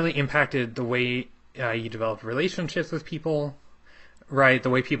and that really impacted the way you developed relationships with people, right? The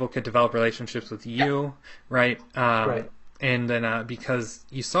way people could develop relationships with you, right? Right. And then because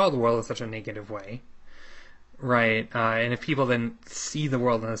you saw the world in such a negative way, right? And if people then see the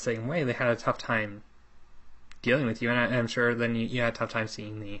world in the same way, they had a tough time dealing with you, and I'm sure then you had a tough time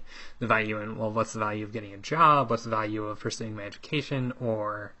seeing the value in, well, what's the value of getting a job, what's the value of pursuing my education,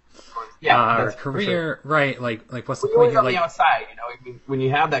 or or career, sure. Right? Like what's the point? On the outside, when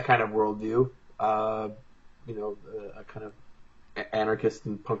you have that kind of worldview, a kind of anarchist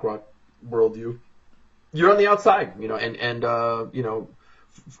and punk rock worldview, you're on the outside, and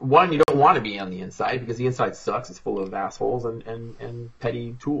one, you don't want to be on the inside because the inside sucks. It's full of assholes and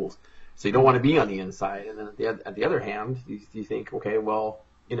petty tools. So you don't want to be on the inside. And then at the other hand, you think, okay, well,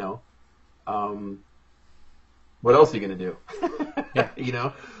 what else are you going to do?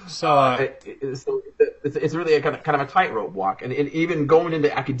 Yeah. So it's really a kind of a tightrope walk. And even going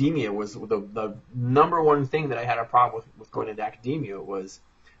into academia was the number one thing that I had a problem with going into academia was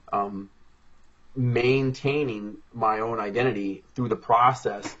maintaining my own identity through the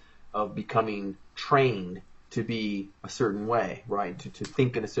process of becoming trained to be a certain way, right? To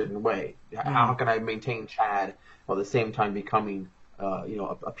think in a certain way. How can I maintain Chad while at the same time becoming, a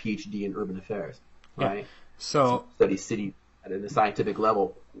PhD in urban affairs, right? Yeah. So study city at a scientific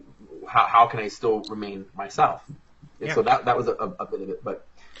level. How can I still remain myself? And so that was a bit of it, but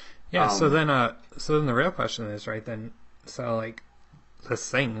yeah. So then the real question is, right? Then like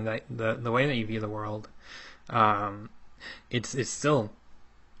this thing that the way that you view the world, it's still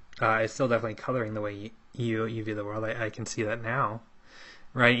definitely coloring the way you view the world. I can see that now,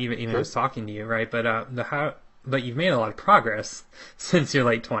 right? Even sure. just talking to you, right? But you've made a lot of progress since your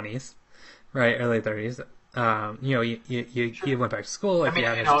late 20s, right? Early 30s. You went back to school. If you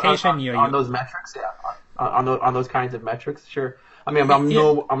had an education, on those metrics, on those kinds of metrics, sure. I mean, I'm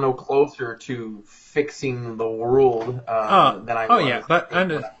no closer to fixing the world than I was. Oh yeah, but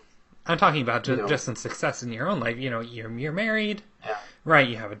I'm talking about just some success in your own life. You're married, right?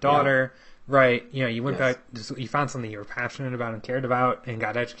 You have a daughter, right? You went back, you found something you were passionate about and cared about, and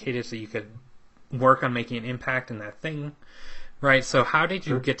got educated so you could work on making an impact in that thing, right? So how did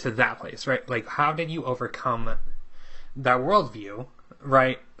you get to that place, right? Like, how did you overcome that worldview,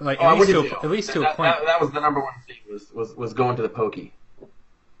 right? Like, at least to a point. That was the number one thing was going to the pokey.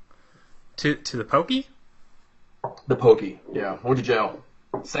 To the pokey? The pokey, yeah. Went to jail.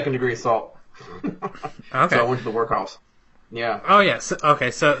 2nd degree assault. Okay. So I went to the workhouse. Yeah. Oh yes.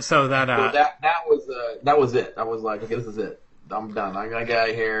 Okay. So that So that was it. I was like, okay, this is it. I'm done. I'm gonna get out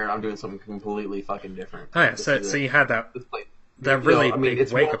of here. I'm doing something completely fucking different. Oh yeah. So you had that really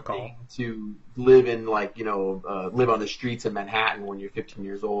big wake up call to live in live on the streets of Manhattan when you're 15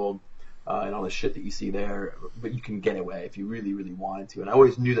 years old. And all the shit that you see there, but you can get away if you really, really wanted to. And I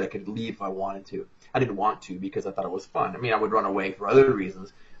always knew that I could leave if I wanted to. I didn't want to because I thought it was fun. I mean, I would run away for other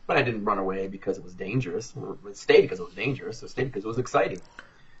reasons, but I didn't run away because it was dangerous. I stayed because it was dangerous. I stayed because it was exciting.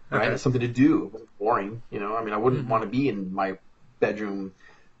 Right? Okay. It's something to do. It wasn't boring. I mean, I wouldn't want to be in my bedroom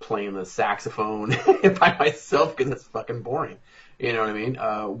playing the saxophone by myself because it's fucking boring. You know what I mean?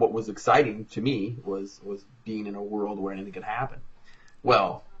 What was exciting to me was being in a world where anything could happen.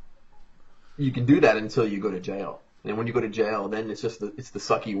 Well, you can do that until you go to jail. And when you go to jail, then it's just it's the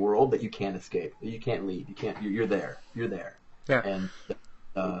sucky world that you can't escape. You can't leave. You can't. You're there. You're there. Yeah. And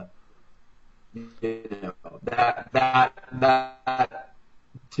that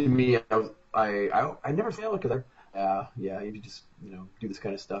to me, I never fail because you just do this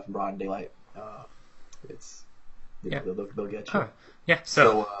kind of stuff in broad daylight. It's they'll get you. Huh. Yeah.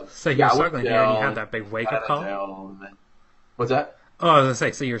 So you're struggling here, and you had that big wake up call. What's that? Oh, I was gonna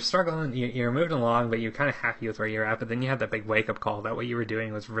say, so you're struggling, you're moving along, but you're kind of happy with where you're at. But then you had that big wake up call that what you were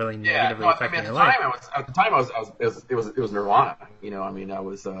doing was really negatively affecting your life. At the time, it was nirvana. I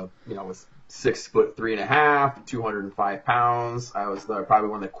was 6'3.5", 205 pounds. I was probably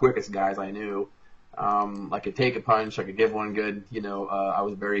one of the quickest guys I knew. I could take a punch, I could give one good. I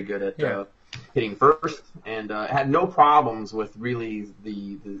was very good at hitting first, and I had no problems with really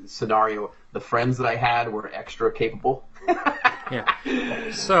the scenario. The friends that I had were extra capable. Yeah.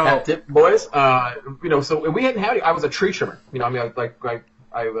 So that tip, boys. So we hadn't had. I was a tree trimmer.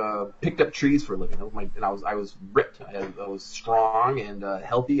 I picked up trees for a living. I was ripped. I was strong and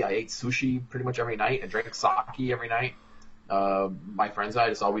healthy. I ate sushi pretty much every night. I drank sake every night. My friends and I,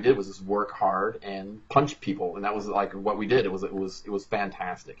 just all we did was just work hard and punch people, and that was like what we did. It was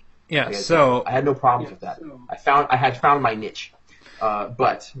fantastic. Yeah. So I had no problems with that. I had found my niche.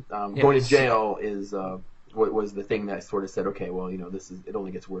 But going to jail is what was the thing that sort of said, okay, well, it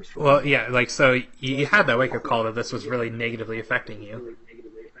only gets worse for me. Well, yeah, so you had that wake up call that this was really negatively affecting you.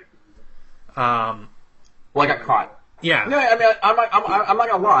 Well, I got caught. Yeah. No, I mean, I'm not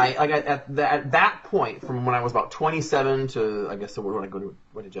gonna lie. Like at that point, from when I was about 27 to I guess when I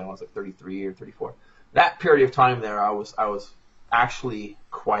went to jail, I was like 33 or 34. That period of time there, I was actually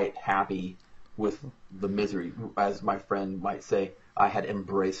quite happy with the misery. As my friend might say, I had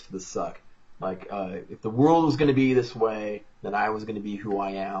embraced the suck. Like, if the world was going to be this way, then I was going to be who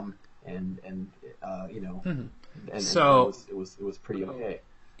I am, and you know, and So it was pretty okay.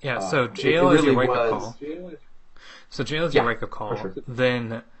 yeah, so It jail is your really wake-up was. call. So jail is your Yeah, wake-up call. for sure.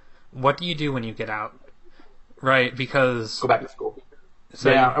 Then what do you do when you get out? Right, because Go back to school.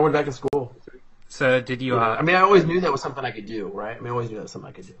 so Yeah, I went back to school. so did you? I mean, I always knew that was something I could do, right? I mean, I always knew that was something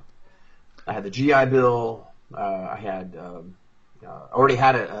I could do. I had the GI Bill. I had already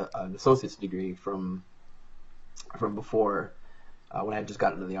had an associate's degree from before when I had just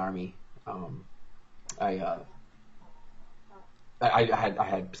gotten into the Army. I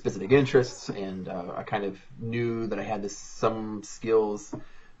had specific interests, and I kind of knew that I had some skills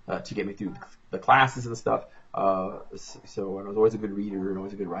to get me through the classes and stuff. So I was always a good reader and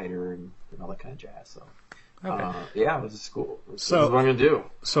always a good writer and all that kind of jazz. So yeah, it was a school. This is what I'm gonna do.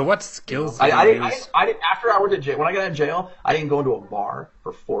 So what skills do I you didn't. use? I didn't. After I went to jail, when I got out of jail, I didn't go into a bar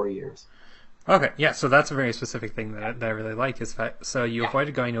for 4 years. Okay, yeah, so that's a very specific thing that I really like is that so you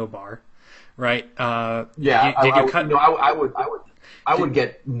avoided going to a bar, right? Yeah, did you cut? I would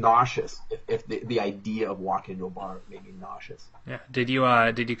get nauseous if the idea of walking into a bar made me nauseous. Yeah, did you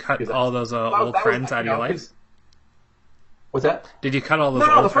cut Because all those old that was, friends out of you your know, life? 'cause- What's that? Did you cut all those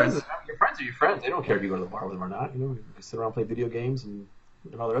No, old the friends? your friends are your friends. They don't care if you go to the bar with them or not. You know, you can sit around and play video games and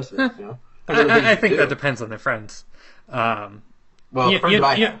all the rest of it. You know, I think that depends on the friends. Well, the friends that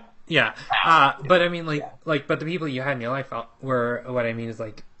I had. Yeah, but I mean, but the people you had in your life were, what I mean is,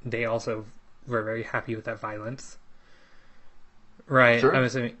 like, they also were very happy with that violence. Right. Sure. I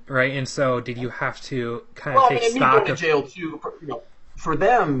was assuming, right. And so did you have to kind Well, of I take mean, me stock going to of, jail too. For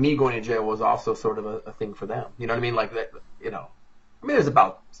them, me going to jail was also sort of a thing for them. You know what I mean? Like that. You know, I mean, there's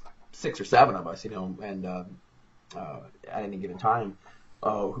about 6 or 7 of us. You know, and at any given time,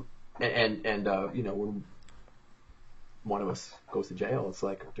 and you know, when one of us goes to jail, it's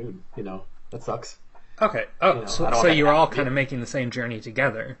like, dude, you know, that sucks. okay. Oh, You know, I so don't want you that were all to kind of happen. making the same journey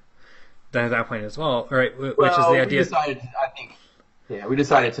together then at that point as well, right? Which is Well, the idea. we decided. I think. Yeah, we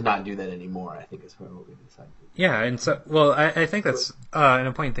decided to not do that anymore. I think is what we decided. Yeah, and so, well, I think that's an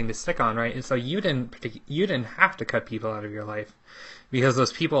important thing to stick on, right? And so you didn't have to cut people out of your life because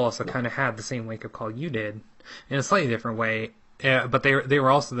those people also kind of had the same wake up call you did in a slightly different way, but they were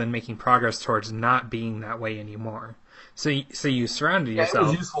also then making progress towards not being that way anymore. So you surrounded it was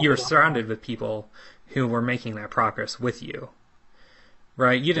yourself. useful You were for them. surrounded with people who were making that progress with you,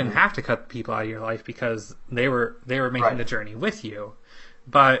 right? You didn't have to cut people out of your life because they were making Right. the journey with you,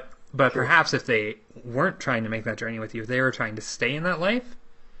 but perhaps if they weren't trying to make that journey with you, if they were trying to stay in that life,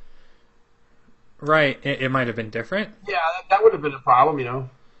 right, it might have been different. Yeah, that would have been a problem, you know.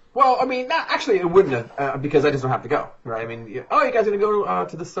 Well, I mean, actually, it wouldn't have, because I just don't have to go, right? I mean, you guys are going to go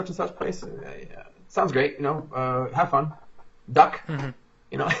to this such and such place? Yeah, sounds great, you know, have fun. Duck,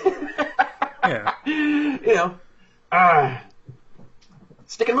 you know. Yeah. You know,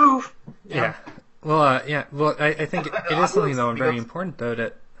 stick and move. you know. Yeah. Well, yeah. Well, I think it is something, though, very Because- important, though,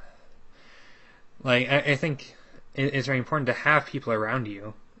 to, like, I think it's very important to have people around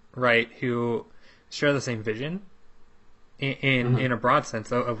you, right, who share the same vision in a broad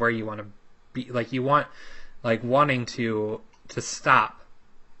sense of where you want to be. Like, you want, like, wanting to stop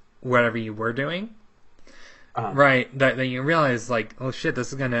whatever you were doing, right, that you realize, like, oh shit, this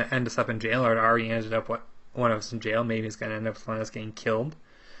is going to end us up in jail, or it already ended up one of us in jail, maybe it's going to end up with one of us getting killed.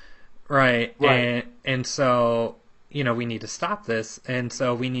 Right. And so, you know, we need to stop this, and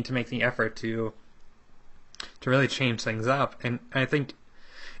so we need to make the effort to really change things up. And I think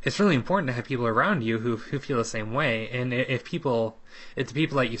it's really important to have people around you who feel the same way. And if the people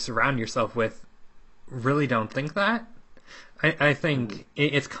that you surround yourself with really don't think that, I think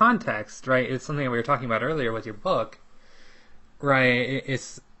it's context, right? It's something that we were talking about earlier with your book, right?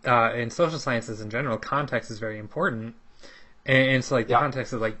 It's in social sciences in general, context is very important. And so, like, the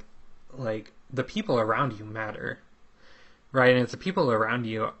context of, like the people around you matter, right? And it's the people around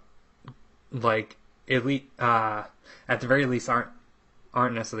you, like, at least at the very least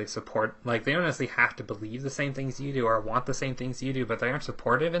aren't necessarily support, like, they don't necessarily have to believe the same things you do or want the same things you do, but they aren't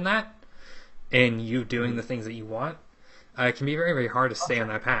supportive in that, and you doing the things that you want. It can be very, very hard to stay on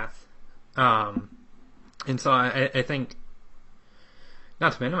that path. And so I think,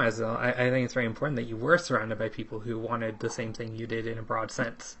 not to minimize it, I think it's very important that you were surrounded by people who wanted the same thing you did in a broad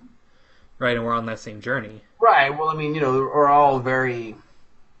sense. Right, and we're on that same journey. Right. Well, I mean, you know, we're all very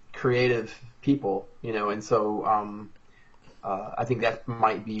creative people, you know, and so I think that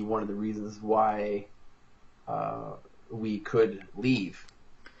might be one of the reasons why we could leave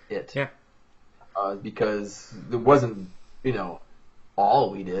it. Yeah. Because there wasn't, you know,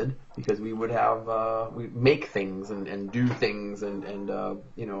 all we did, because we would have we make things and do things and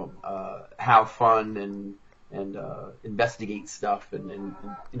have fun and investigate stuff and and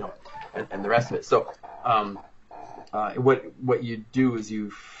the rest of it. So what you do is you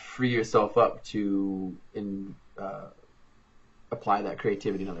free yourself up to apply that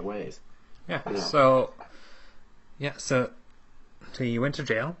creativity in other ways. Yeah. So you went to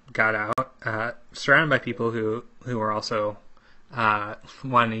jail, got out, surrounded by people who were also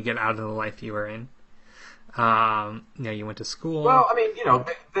wanting to get out of the life you were in. You went to school. Well, I mean,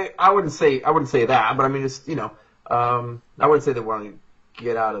 I wouldn't say that, but I mean, it's I wouldn't say they want to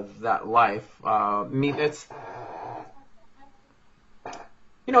get out of that life. I mean, it's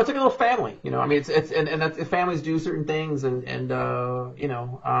it's like a little family. I mean, it's and that's, families do certain things, and and I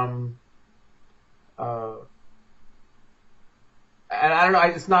don't know.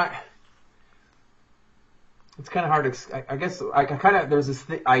 It's not. It's kind of hard to. I guess I kind of there's this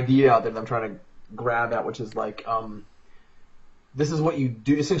idea out there that I'm trying to grab at, which is like, this is what you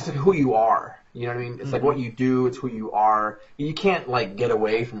do. It's just like who you are. You know what I mean? It's like what you do. It's who you are. You can't like get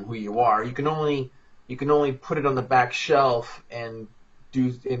away from who you are. You can only put it on the back shelf and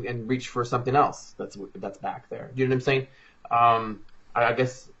do and reach for something else that's back there. Do you know what I'm saying? I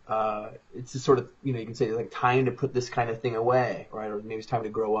guess it's just sort of you can say it's like time to put this kind of thing away, right? Or maybe it's time to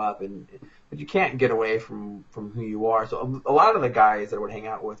grow up, but you can't get away from who you are. So a lot of the guys that I would hang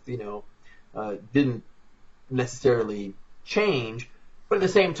out with, didn't necessarily change, but at the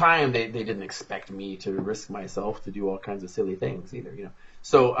same time they didn't expect me to risk myself to do all kinds of silly things either.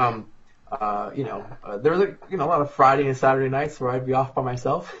 So there was a lot of Friday and Saturday nights where I'd be off by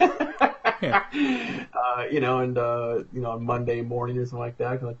myself. Yeah. On Monday morning or something like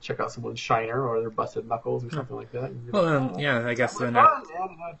that, I'd check out someone's Shiner or their Busted Knuckles or something like that. Well, I guess then.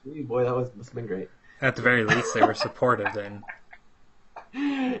 Boy, must have been great. At the very least, they were supportive then.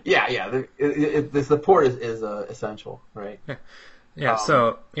 Yeah. The support is essential, right? Yeah.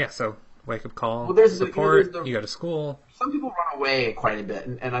 So wake up call. Well, there's support. You go to school. Some people run away quite a bit,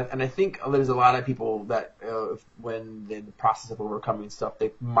 and I think there's a lot of people that when in the process of overcoming stuff,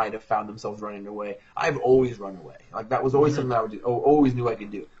 they might have found themselves running away. I've always run away. Like that was always something that I would do. Always knew I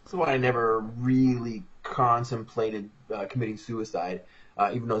could do. That's why I never really contemplated committing suicide,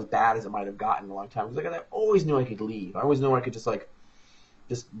 even though as bad as it might have gotten a long time. Because I always knew I could leave. I always knew I could just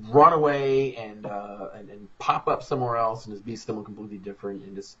run away and pop up somewhere else and just be someone completely different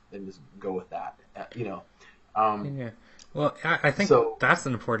and just go with that. Yeah. Well, I think that's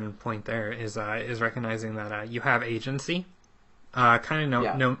an important point. There is recognizing that you have agency. No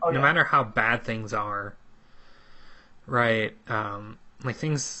matter how bad things are, right?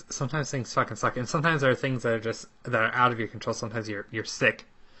 Sometimes things fucking suck, and sometimes there are things that are out of your control. Sometimes you're sick,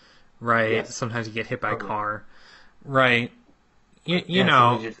 right? Yes. Sometimes you get hit by a car, right? You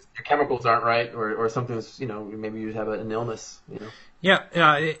know, your chemicals aren't right, or something's maybe you have an illness. Yeah.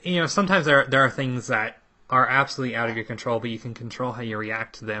 Sometimes there are things that are absolutely out of your control, but you can control how you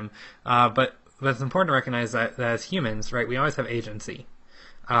react to them. But it's important to recognize that as humans, right, we always have agency.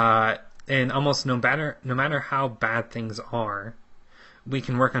 And almost no matter how bad things are, we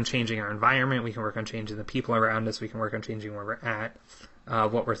can work on changing our environment, we can work on changing the people around us, we can work on changing where we're at,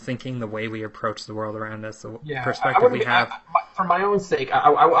 what we're thinking, the way we approach the world around us, the perspective we have. For my own sake,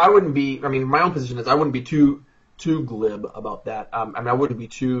 I wouldn't be, my own position is I wouldn't be too glib about that. I wouldn't be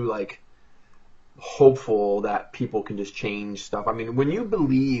too, hopeful that people can just change stuff. When you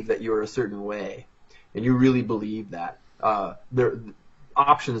believe that you're a certain way, and you really believe that,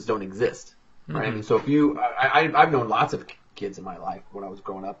 options don't exist, right? Mm-hmm. So if I've known lots of kids in my life when I was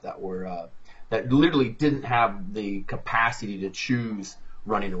growing up that were that literally didn't have the capacity to choose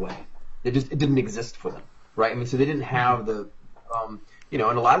running away. It didn't exist for them, right? So they didn't have the, and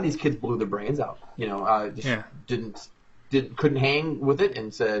a lot of these kids blew their brains out, couldn't hang with it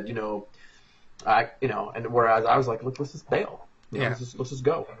and said, and whereas I was like, look, let's just bail. Let's just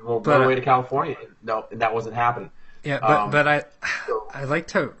go. We'll run away to California. No, and that wasn't happening. Yeah, but I like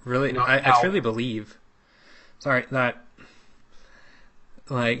to really, I truly believe, that,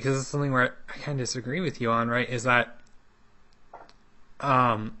 because it's something where I kind of disagree with you on, right, is that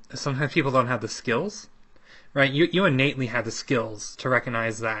sometimes people don't have the skills, right? You innately have the skills to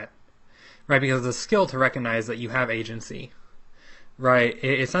recognize that, right? Because the skill to recognize that you have agency. Right.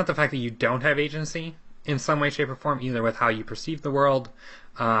 It's not the fact that you don't have agency in some way, shape, or form, either with how you perceive the world,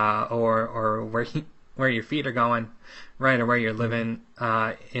 or where your feet are going, right, or where you're living,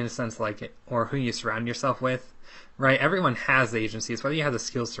 in a sense, or who you surround yourself with, right? Everyone has agency. It's whether you have the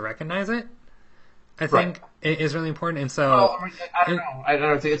skills to recognize it, I think, is really important. And so, I don't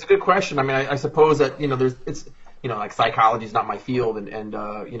know. It's a good question. I suppose that like psychology is not my field, and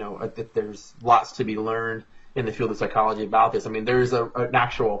that there's lots to be learned in the field of psychology about this. I mean, there's an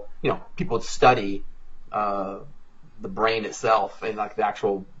actual, people study the brain itself and like the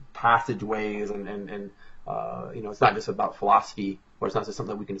actual passageways, and it's not just about philosophy, or it's not just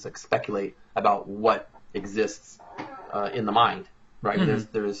something we can just like speculate about what exists in the mind, right?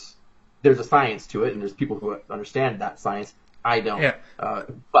 Mm-hmm. There's a science to it, and there's people who understand that science. I don't. Yeah.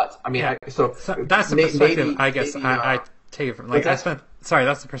 But I mean, so that's the perspective. I guess I take it from. Like that's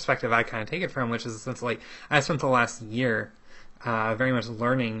the perspective I kind of take it from, which is essentially I spent the last year very much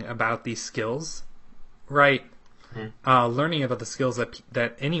learning about these skills, right? Mm-hmm. Learning about the skills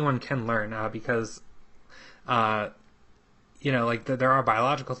that anyone can learn because. There are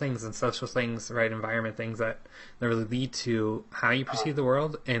biological things and social things, right? Environment things that really lead to how you perceive the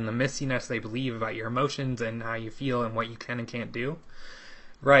world and the mistiness they believe about your emotions and how you feel and what you can and can't do,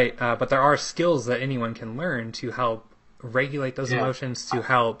 right? But there are skills that anyone can learn to help regulate those emotions, to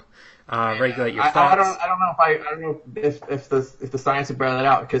help regulate your thoughts. I don't know if the science would bear that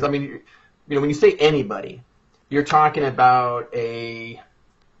out, because I mean, when you say anybody, you're talking about a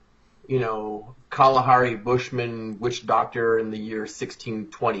Kalahari Bushman witch doctor in the year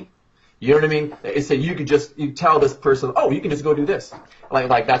 1620. You know what I mean? So you tell this person, oh, you can just go do this.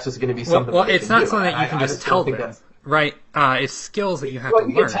 Like that's just going to be something. Well, it's not something that you can just tell them, right? It's skills that you have to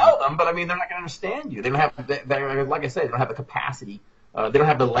learn. You can tell them, but I mean, they're not going to understand you. They don't have, like I said, they don't have the capacity. They don't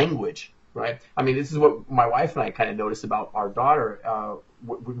have the language, right? I mean, this is what my wife and I kind of noticed about our daughter.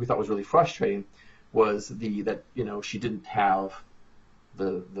 What we thought was really frustrating was that she didn't have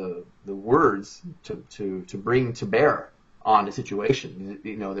the words to bring to bear on the situation.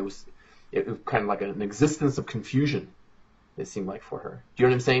 There was kind of like an existence of confusion. It seemed like for her. Do you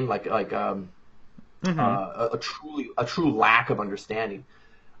know what I'm saying? Like mm-hmm. a true lack of understanding.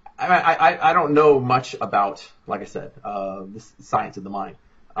 I don't know much about, like I said, this science of the mind,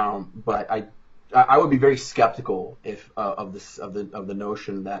 but I would be very skeptical of the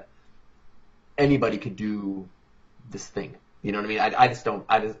notion that anybody could do this thing. You know what I mean?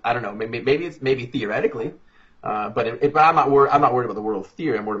 I don't know. Maybe theoretically, but I'm not worried about the world of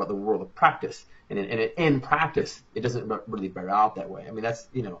theory. I'm worried about the world of practice. And in practice, it doesn't really bear out that way. I mean, that's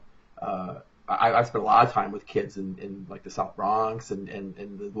I spent a lot of time with kids in like the South Bronx and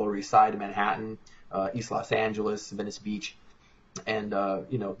the Lower East Side of Manhattan, East Los Angeles, Venice Beach, and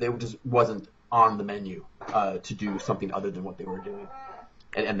they just wasn't on the menu to do something other than what they were doing,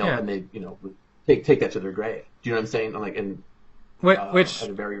 and they would take that to their grave. Do you know what I'm saying? Like which at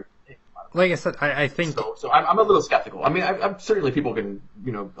a very, like I said, I think so. I'm a little skeptical. I mean, I'm certainly people can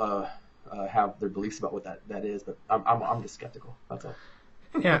have their beliefs about what that is, but I'm just skeptical. That's all.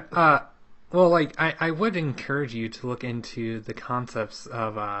 Yeah. Well, like I would encourage you to look into the concepts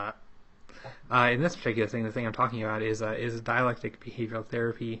of in this particular thing. The thing I'm talking about is dialectic behavioral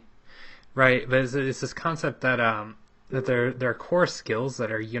therapy, right? But it's this concept that there are core skills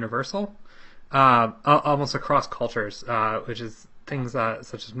that are universal, almost across cultures, which is things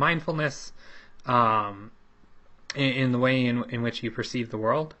such as mindfulness, in the way in which you perceive the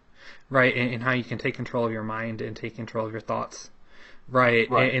world, right, and how you can take control of your mind and take control of your thoughts, right.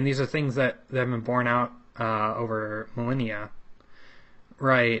 And these are things that have been borne out over millennia,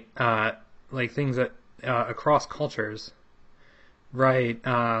 right, like things that across cultures, right,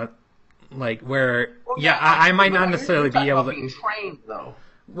 like where I might not necessarily be able to being trained though.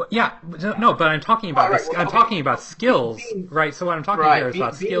 Well, yeah, no, but I'm talking about I'm talking about skills, right? So what I'm talking here is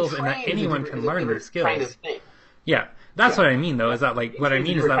about skills, and that anyone can learn these skills. Kind of thing. Yeah, that's what I mean, though. Is that like what I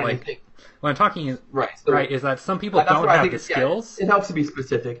mean is that like what I'm talking is is that some people don't have the skills. It helps to be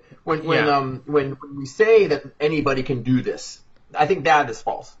specific. When we say that anybody can do this, I think that is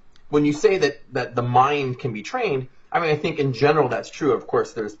false. When you say that the mind can be trained, I mean, I think in general that's true. Of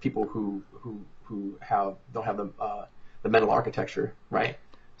course, there's people who don't have the mental architecture, right,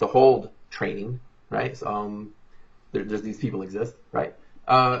 to hold training, right? So, there's these people exist, right?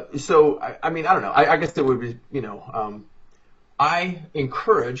 So I mean, I don't know. I guess it would be, I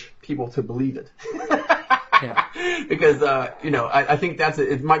encourage people to believe it, because I think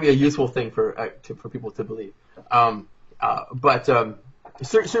it might be a useful thing for people to believe. But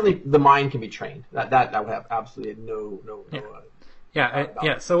certainly the mind can be trained. That would have absolutely no.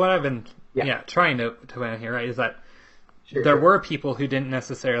 So what I've been trying to put in here, right, is that there were people who didn't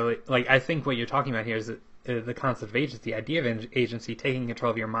necessarily like. I think what you're talking about here is the concept of agency, the idea of agency, taking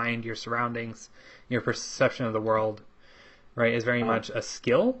control of your mind, your surroundings, your perception of the world, right, is very much a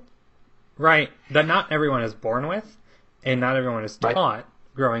skill, right, that not everyone is born with, and not everyone is taught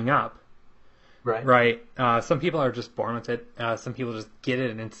growing up, right. Some people are just born with it. Some people just get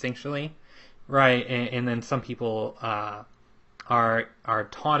it instinctually, right? And then some people are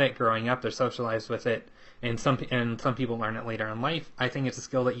taught it growing up. They're socialized with it, and some people learn it later in life. I think it's a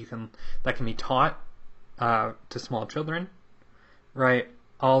skill that can be taught to small children, right,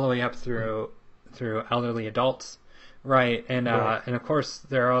 all the way up through elderly adults, right, and of course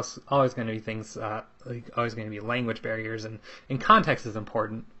there are always going to be things always going to be language barriers, and context is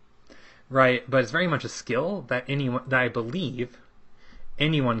important, right, but it's very much a skill that I believe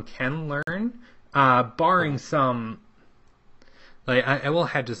anyone can learn, barring some. Like I will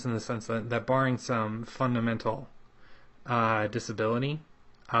have just in the sense that barring some fundamental disability,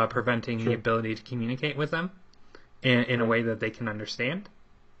 preventing the ability to communicate with them in a way that they can understand.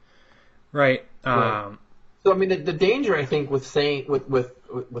 Right. So I mean, the danger I think with saying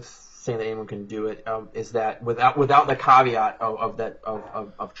saying that anyone can do it is that without the caveat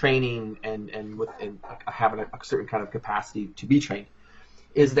of training and having a certain kind of capacity to be trained,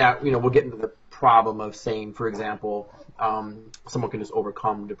 is that we'll get into the problem of saying, for example, someone can just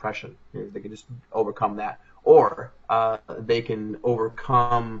overcome depression. They can just overcome that, or they can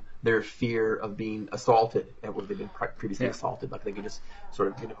overcome their fear of being assaulted, where they've been previously assaulted. Like they can just sort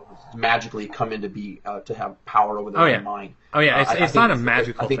of magically come into to have power over their own mind. Oh yeah, it's not a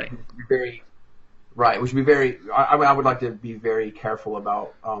magical thing. Right, we should be very. I would like to be very careful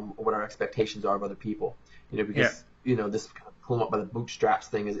about what our expectations are of other people. Because this pull them up by the bootstraps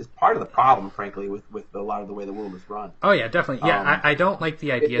thing is part of the problem, frankly, with a lot of the way the world is run. Oh yeah, definitely. Yeah, I don't like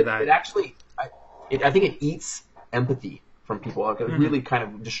the idea that it actually. I think it eats empathy from people. It really kind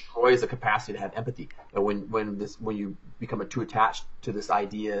of destroys the capacity to have empathy. When you become too attached to this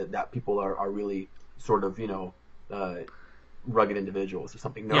idea that people are really sort of rugged individuals or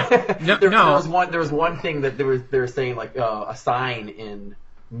something. No, there was one thing that they were saying, like a sign in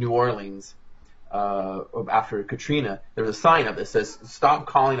New Orleans after Katrina. There was a sign up that says "Stop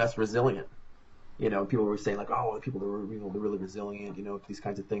calling us resilient." People were saying like, "Oh, the people that were, they're really resilient," these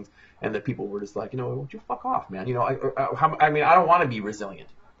kinds of things, and the people were just like, "Won't you fuck off, man?" I mean, I don't want to be resilient.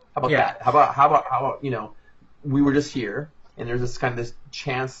 How about that? How about we were just here, and there's this kind of this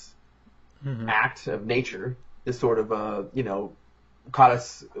chance act of nature, this sort of caught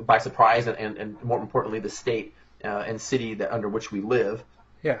us by surprise, and more importantly, the state and city that under which we live,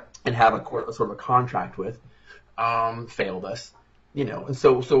 and have a sort of a contract with, failed us, and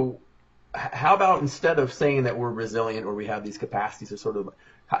so. How about instead of saying that we're resilient or we have these capacities, or sort of,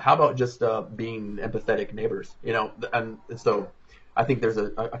 how about just being empathetic neighbors? And so I think there's a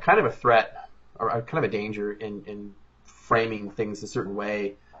kind of a threat or a kind of a danger in framing things a certain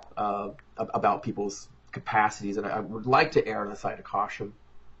way about people's capacities, and I would like to err on the side of caution.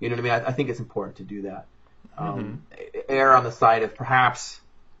 You know what I mean? I think it's important to do that. Err on the side of perhaps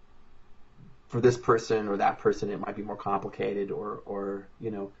for this person or that person it might be more complicated, or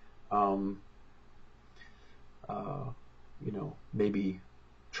maybe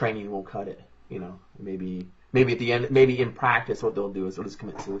training won't cut it. Maybe at the end, maybe in practice, what they'll do is they'll just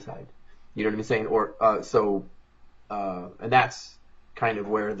commit suicide. You know what I'm saying? Or and that's kind of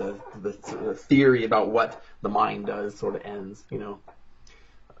where the theory about what the mind does sort of ends.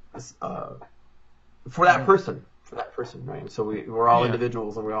 For that person, right? So we're all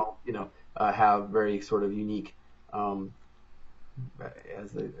individuals, and we all have very sort of unique.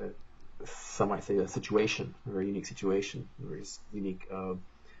 As some might say, a very unique situation, a very unique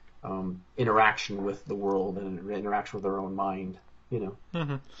interaction with the world and interaction with our own mind,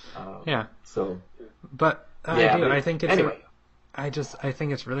 So, but I think it's anyway. I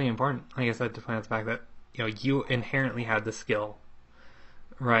think it's really important, like I said, to point out the fact that you inherently have the skill,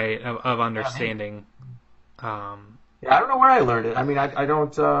 right, of understanding. I don't know where I learned it. I mean, I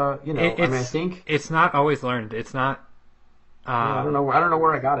don't. I think it's not always learned. It's not. I don't know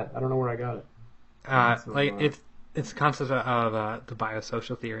where I got it. It's a concept of the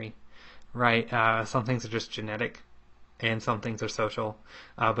biosocial theory, right? Some things are just genetic, and some things are social,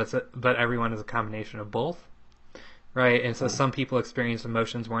 but everyone is a combination of both, right? And so some people experience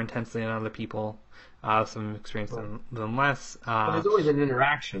emotions more intensely than other people. Some experience them less. But there's always an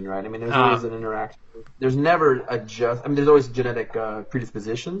interaction, right? I mean, there's always an interaction. There's never there's always genetic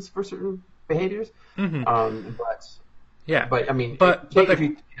predispositions for certain behaviors, but. Yeah, but I mean,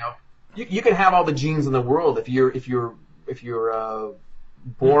 you can have all the genes in the world if you're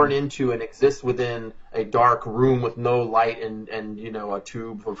born into and exist within a dark room with no light and a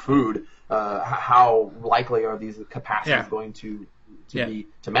tube for food. How likely are these capacities going to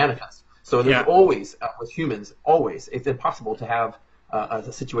manifest? So there's always with humans it's impossible to have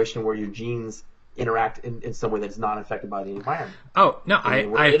a situation where your genes interact in some way that's not affected by the environment. Oh, no, I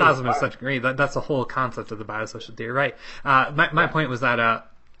 1,000% agree. That's the whole concept of the biosocial theory, right? My point was that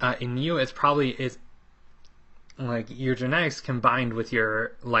in you, it's probably is like your genetics combined with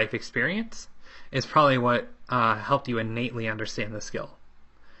your life experience is probably what helped you innately understand the skill.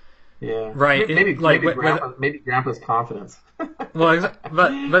 Yeah. Right. Maybe grandpa's confidence. Well,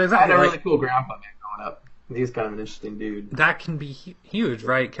 but exactly. I had a really cool grandpa growing up. He's kind of an interesting dude. That can be huge,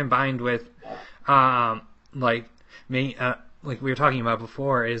 right? Combined with, like me, like we were talking about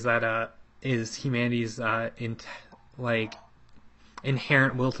before, is that is humanity's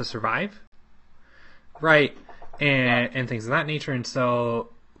inherent will to survive, right? And things of that nature. And so,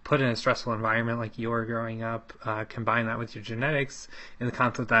 put in a stressful environment like you were growing up, combine that with your genetics and the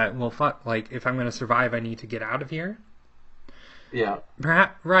concept that, well, fuck, like if I'm going to survive, I need to get out of here. Yeah.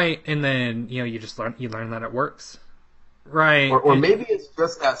 Perhaps, right. And then, you just learn that it works. Right. Or maybe it's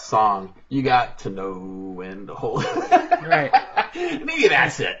just that song, You Got to Know When to Hold. Right. Maybe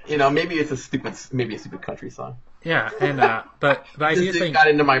that's it. Maybe it's a stupid country song. Yeah, and but I do think it got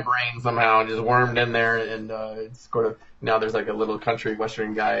into my brain somehow and just wormed in there, and it's sort of now there's like a little country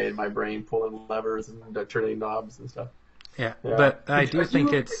western guy in my brain pulling levers and turning knobs and stuff. Yeah. But I do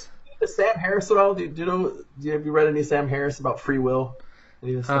think it's Sam Harris at all? Have you read any Sam Harris about free will?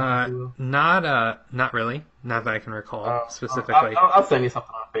 Any of the stuff on free will? Not really, not that I can recall specifically. I'll send you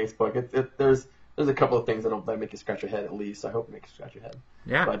something on Facebook. There's a couple of things that make you scratch your head at least. I hope it makes you scratch your head.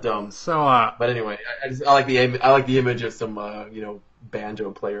 Yeah. But but anyway, I like the image of some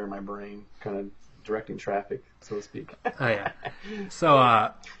banjo player in my brain, kind of directing traffic, so to speak. Oh yeah.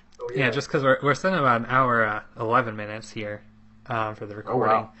 So just because we're sitting about an hour 11 minutes here for the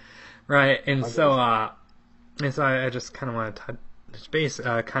recording, wow. Right? And so I just kind of want to touch base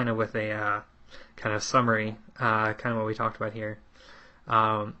kind of with a kind of summary, kind of what we talked about here.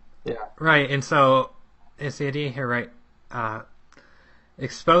 Yeah. Right, and so it's the idea here, right?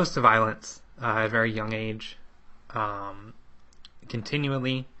 Exposed to violence at a very young age,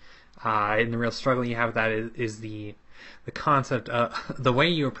 continually, and the real struggle you have with that is the concept of the way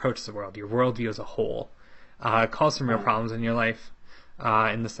you approach the world, your worldview as a whole, caused some real problems in your life,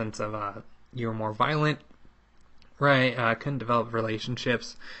 in the sense of you were more violent, right? Couldn't develop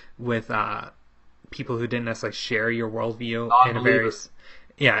relationships with people who didn't necessarily share your worldview in a very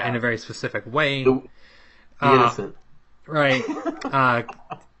in a very specific way. The innocent. Right.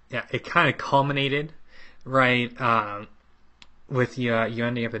 It kind of culminated, right, with you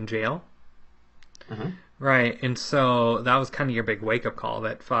ending up in jail. Mm-hmm. Right. And so that was kind of your big wake-up call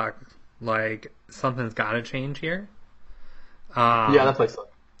that, fuck, like, something's got to change here. That's like so.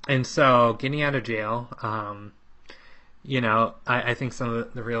 And so getting out of jail, I think some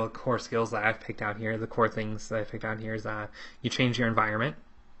of the real core skills that I've picked out here, the core things that I've picked out here is you change your environment.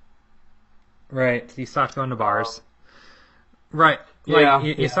 Right. So you stopped going to bars. Right.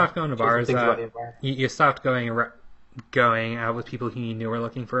 You stopped going to bars. You stopped going out with people who you knew were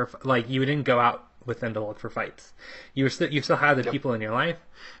looking for, you didn't go out with them to look for fights. You still had the people in your life,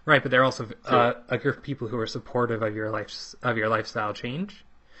 right? But they're also a group of people who are supportive of your lifestyle change,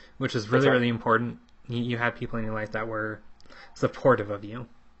 which is really, really important. You had people in your life that were supportive of you,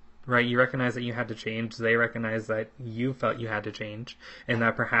 right? You recognize that you had to change. They recognize that you felt you had to change, and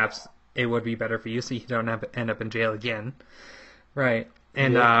that perhaps it would be better for you so you don't end up in jail again, right?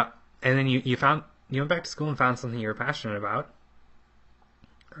 And and then you went back to school and found something you were passionate about,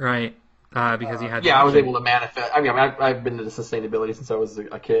 right? Because you had I was able to manifest. I've been into sustainability since I was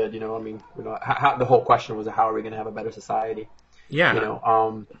a kid. How the whole question was, how are we going to have a better society? Yeah.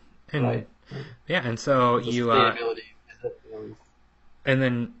 Right. Yeah, and so sustainability.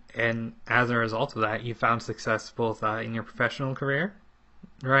 And as a result of that, you found success both in your professional career,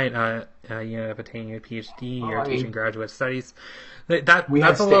 right? You ended up attaining a PhD. You're teaching graduate studies. That's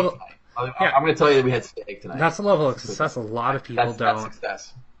a level. I'm going to tell you that we had steak tonight. That's a level of success a lot of people don't. That's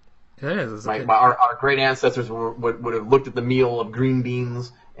success. It is. Our great ancestors would have looked at the meal of green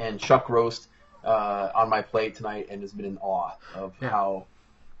beans and chuck roast on my plate tonight and just been in awe of how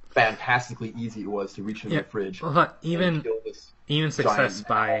fantastically easy it was to reach into the fridge. Well, even success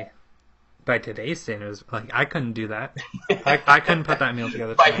by today's standards, I couldn't do that. I couldn't put that meal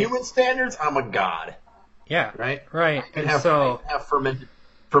together. By human standards, I'm a god. Yeah. Right. Right. I have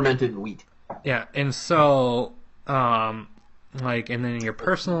fermented wheat. Yeah, and so and then in your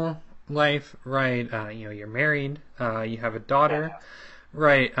personal life, right? You're married. You have a daughter,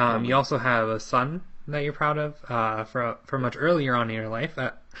 right? You also have a son that you're proud of from much earlier on in your life.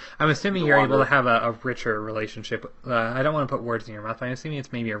 I'm assuming you're able to have a richer relationship. I don't want to put words in your mouth. I'm assuming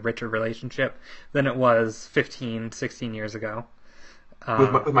it's maybe a richer relationship than it was 15, 16 years ago.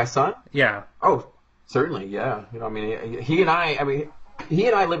 With my son? Yeah. Oh, certainly, yeah. He and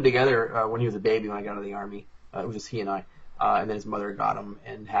I lived together when he was a baby when I got out of the Army. It was just he and I. and then his mother got him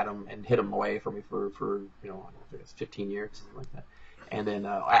and had him and hid him away from me for I don't know, I guess 15 years, something like that. And then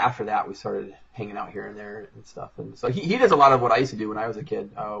after that, we started hanging out here and there and stuff. And so he does a lot of what I used to do when I was a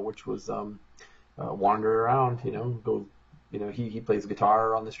kid, which was wander around, go. He plays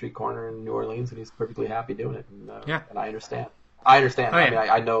guitar on the street corner in New Orleans, and he's perfectly happy doing it. And, and I understand. Oh, I yeah. mean,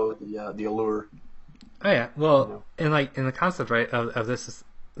 I know the allure. Oh yeah. Well, in the concept, right, of this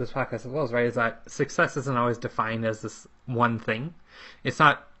podcast as well, right, is that success isn't always defined as this one thing. It's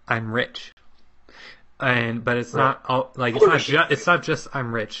not I'm rich, but it's not all, like it's not just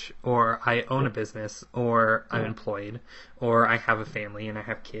I'm rich, or I own a business, or I'm employed, or I have a family and I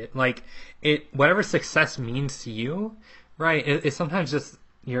have kids. Like whatever success means to you, right? It's sometimes just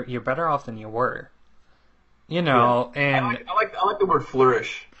you're better off than you were, And I like the word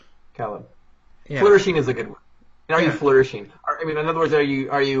flourish, Caleb. Yeah. Flourishing is a good word. Are you flourishing? I mean, in other words, are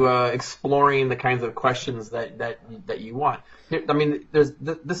you exploring the kinds of questions that you want? I mean, this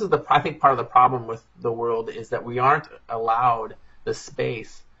is I think part of the problem with the world is that we aren't allowed the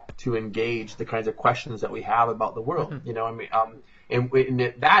space to engage the kinds of questions that we have about the world. Mm-hmm. I mean,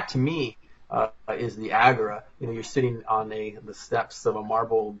 and that to me is the agora. You're sitting on the steps of a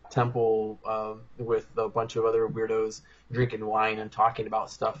marble temple with a bunch of other weirdos drinking wine and talking about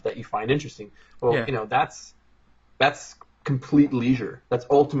stuff that you find interesting. Well, that's complete leisure. That's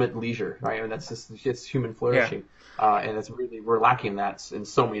ultimate leisure, right? And it's human flourishing. And it's really, we're lacking that in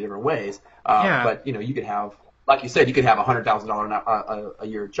so many different ways. But you could have, like you said, you could have $100,000 a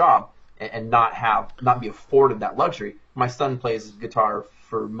year job and not be afforded that luxury. My son plays guitar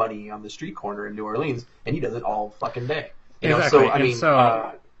for money on the street corner in New Orleans, and he does it all fucking day. Exactly. So I mean,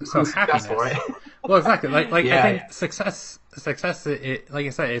 so happiness, right? Well, exactly. Like I think success. Like I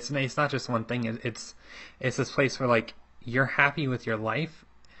said, it's not just one thing. It's this place where like you're happy with your life,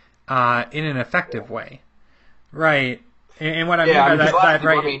 in an effective way, right? And what I mean by that,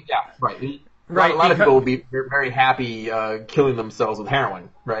 right? I mean, right. Right. A lot of people will be very happy killing themselves with heroin,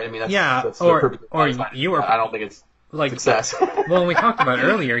 right? I mean, that's or you were. I don't think it's like success. Well, we talked about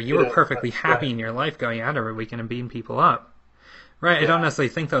earlier, you were perfectly happy in your life going out every weekend and beating people up, right? I don't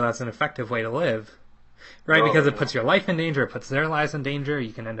necessarily think though that's an effective way to live, right? Because it puts your life in danger, it puts their lives in danger.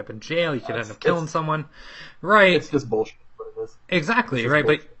 You can end up in jail. You could end up killing someone, right? It's just bullshit. What it is. Exactly, right?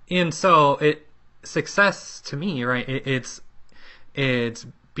 Bullshit. So success to me, right? It's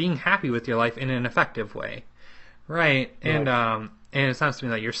being happy with your life in an effective way, right? And it sounds to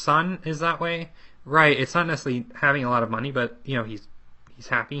me like your son is that way, right? It's not necessarily having a lot of money, but he's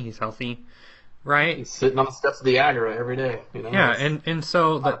happy, he's healthy, right? He's sitting on the steps of the Agora every day. Yeah, and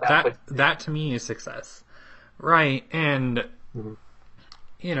so that to me is success, right? And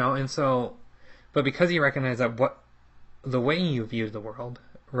and so, but because you recognize that the way you viewed the world,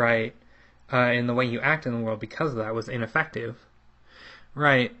 right, and the way you act in the world because of that was ineffective.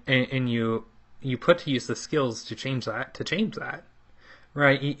 Right, and you put to use the skills to change that,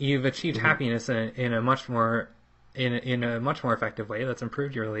 right? You've achieved happiness in a much more effective way. That's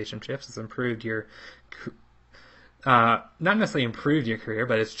improved your relationships. It's improved your, not necessarily improved your career,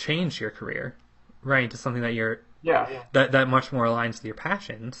 but it's changed your career, right, to something that that much more aligns with your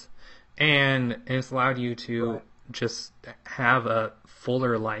passions, and it's allowed you to just have a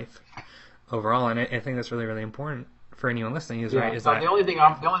fuller life overall. And I think that's really, really important for anyone listening is right. Is that the only thing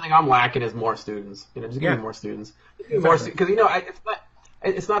I'm lacking is more students. Just give me more students. Because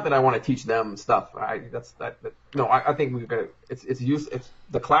it's not that I want to teach them stuff. I think we've got to. It's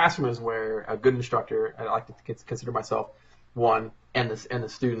the classroom is where a good instructor. I like to consider myself one, and the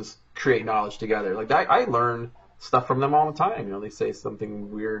students create knowledge together. Like I learn stuff from them all the time. They say something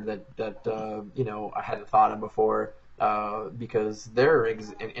weird that I hadn't thought of before because they're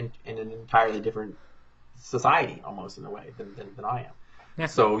in an entirely different society almost in a way than I am. Yeah.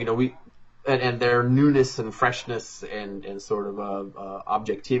 So we and their newness and freshness and sort of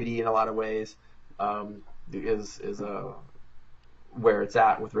objectivity in a lot of ways is where it's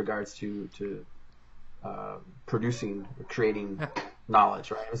at with regards to producing or creating knowledge,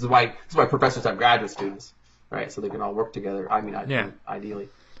 right? This is why professors have graduate students, right? So they can all work together. I mean, ideally.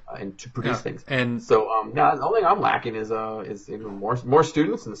 And to produce things, and so the only thing I'm lacking is more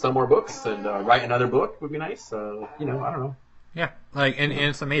students and some more books, and write another book would be nice. I don't know. Yeah, and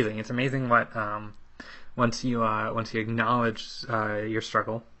it's amazing. It's amazing what once you acknowledge your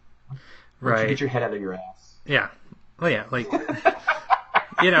struggle, right? Get your head out of your ass. Yeah, well, yeah, like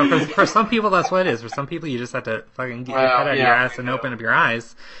for some people that's what it is. For some people you just have to fucking get your head out of your ass and open up your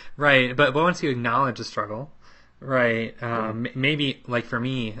eyes, right? But once you acknowledge the struggle. Right. Maybe like for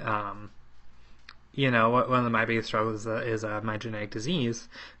me, one of my biggest struggles is my genetic disease.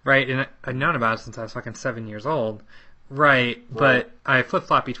 Right. And I've known about it since I was fucking 7 years old. Right, but I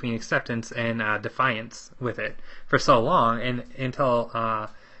flip-flop between acceptance and defiance with it for so long, and until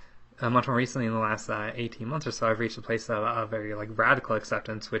much more recently, in the last 18 months or so, I've reached a place of very like radical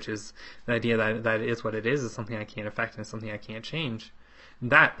acceptance, which is the idea that it is what it is something I can't affect and something I can't change.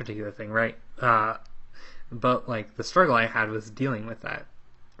 That particular thing, right? But like the struggle I had was dealing with that,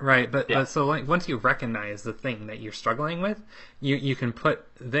 right? But so like once you recognize the thing that you're struggling with, you can put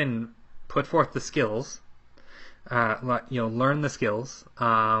forth the skills. Learn the skills,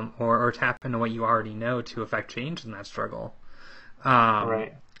 or tap into what you already know to affect change in that struggle,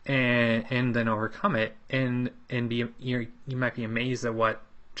 Right. and then overcome it, and you might be amazed at what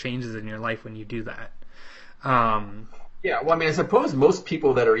changes in your life when you do that. Yeah, well, I mean, I suppose most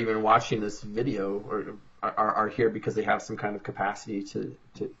people that are even watching this video are here because they have some kind of capacity to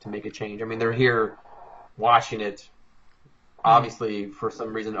make a change. I mean, they're here watching it, obviously, for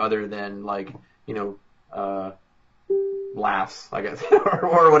some reason other than, like, laughs, I guess,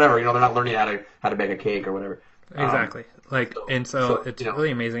 or whatever. They're not learning how to bake a cake or whatever. Exactly. So it's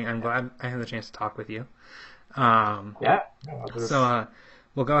really amazing. I'm glad I had the chance to talk with you. So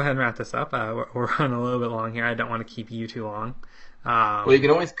we'll go ahead and wrap this up. We're running a little bit long here. I don't want to keep you too long. Well, you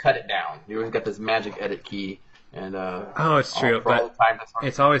can always cut it down. You always got this magic edit key, and it's true, but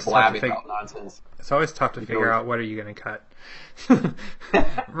it's always tough to figure. Nonsense. It's always tough to figure out what are you going to cut.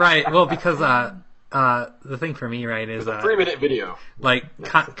 Right. Well, because the thing for me, right, is a 3-minute video. Like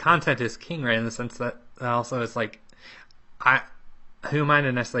content is king, right? In the sense that also it's like, who am I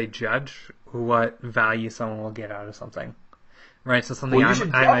to necessarily judge what value someone will get out of something, right? So something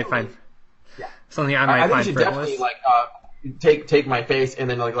I might find, something I might find frivolous. Definitely take my face and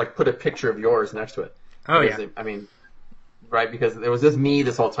then like put a picture of yours next to it. Oh yeah. I mean, right? Because there was just me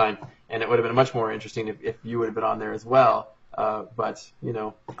this whole time, and it would have been much more interesting if you would have been on there as well. But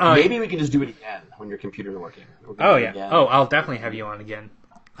maybe we can just do it again when your computer's working. I'll definitely have you on again,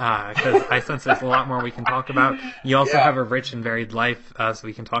 because I sense there's a lot more we can talk about. You also have a rich and varied life, so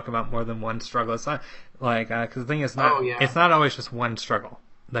we can talk about more than one struggle. It's not like because the thing is it's not always just one struggle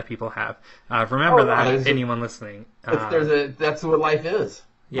that people have. Remember that anyone listening. That's what life is.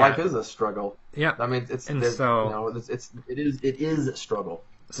 Yeah. Life is a struggle. Yeah. I mean, it is a struggle.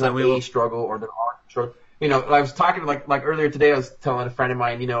 It's so not a struggle, or there are struggles. I was talking like earlier today. I was telling a friend of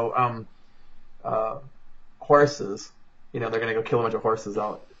mine, horses. They're gonna go kill a bunch of horses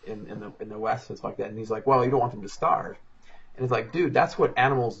out in the West and stuff like that. And he's like, well, you don't want them to starve. And it's like, dude, that's what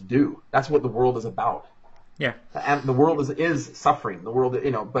animals do. That's what the world is about. Yeah. And the world is suffering. The world,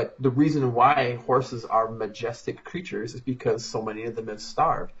 but the reason why horses are majestic creatures is because so many of them have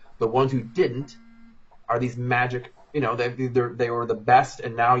starved. The ones who didn't are these magic. They were the best,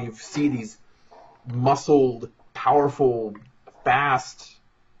 and now you see these muscled, powerful, fast,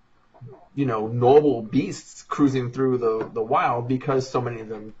 noble beasts cruising through the wild because so many of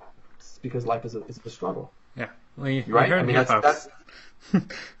them, because life is a struggle. Yeah, well, right. I mean, that's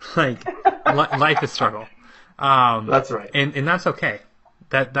like life is struggle. That's right, and that's okay.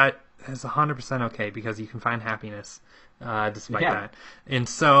 That is 100% okay, because you can find happiness despite that. And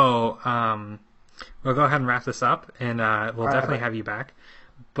so we'll go ahead and wrap this up, and we'll definitely have you back.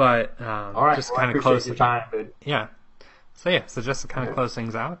 But just kind of close your time, dude. Yeah. So just to kind of close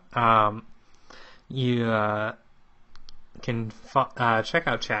things out, you can check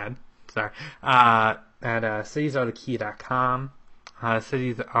out Chad. At citiesarethe.key.com.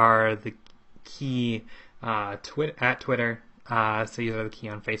 Cities are the key at Twitter. Cities are the key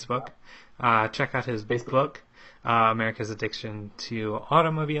on Facebook. Check out his book, America's Addiction to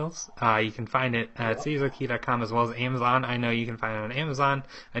Automobiles. You can find it at citiesarethe.key.com as well as Amazon. I know you can find it on Amazon.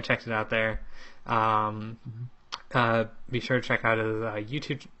 I checked it out there. Be sure to check out his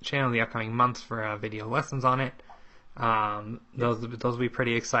YouTube channel in the upcoming months for video lessons on it. Those will be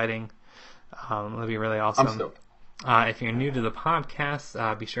pretty exciting. It'll be really awesome. I'm stoked. If you're new to the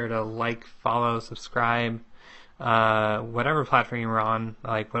podcast, be sure to like, follow, subscribe, whatever platform you're on,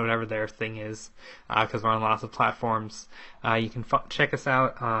 like whatever their thing is, because we're on lots of platforms. You can check us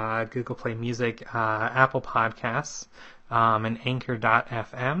out, Google Play Music, Apple Podcasts, and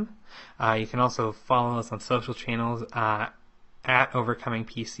Anchor.fm. You can also follow us on social channels, at Overcoming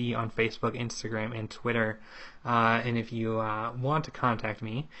PC on Facebook, Instagram, and Twitter. And if you want to contact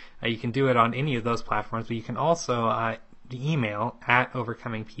me, you can do it on any of those platforms, but you can also email at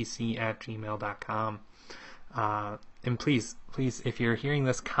overcomingpc@gmail.com. And please, if you're hearing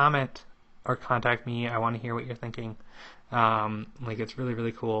this, comment or contact me. I want to hear what you're thinking. It's really,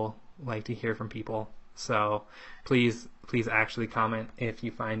 really cool, to hear from people. So please actually comment if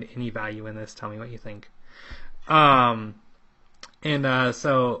you find any value in this. Tell me what you think.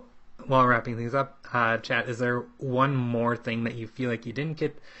 So while wrapping things up, Chad, is there one more thing that you feel like you didn't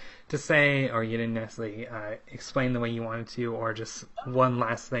get to say, or you didn't necessarily explain the way you wanted to, or just one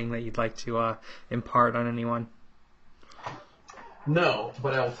last thing that you'd like to impart on anyone? No,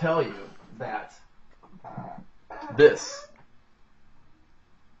 but I'll tell you that this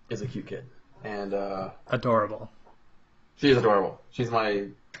is a cute kid, and Adorable. she is adorable. She's my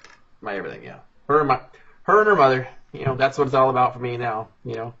everything. Yeah, her and her mother. You know, that's what it's all about for me now.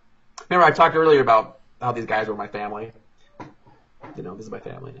 You know, remember I talked earlier about how these guys were my family. You know, this is my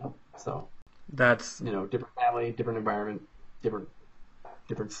family now. So That's different family, different environment, different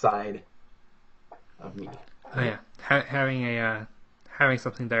side of me. Oh yeah, having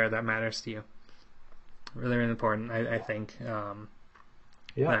something there that matters to you, really, really important. I think.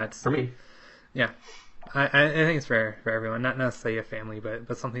 Yeah, that's for me. Yeah, I think it's for everyone, not necessarily a family,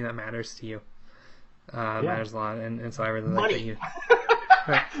 but something that matters to you. Matters a lot, and so I really like that you.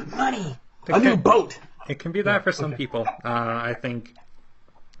 Right. Money. A new boat. It can be that for some people. I think.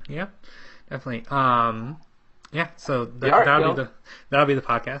 Yeah, definitely. Yeah. So that'll be the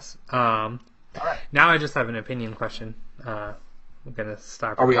podcast. All right. Now I just have an opinion question. I'm gonna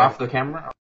stop. Are we off the camera?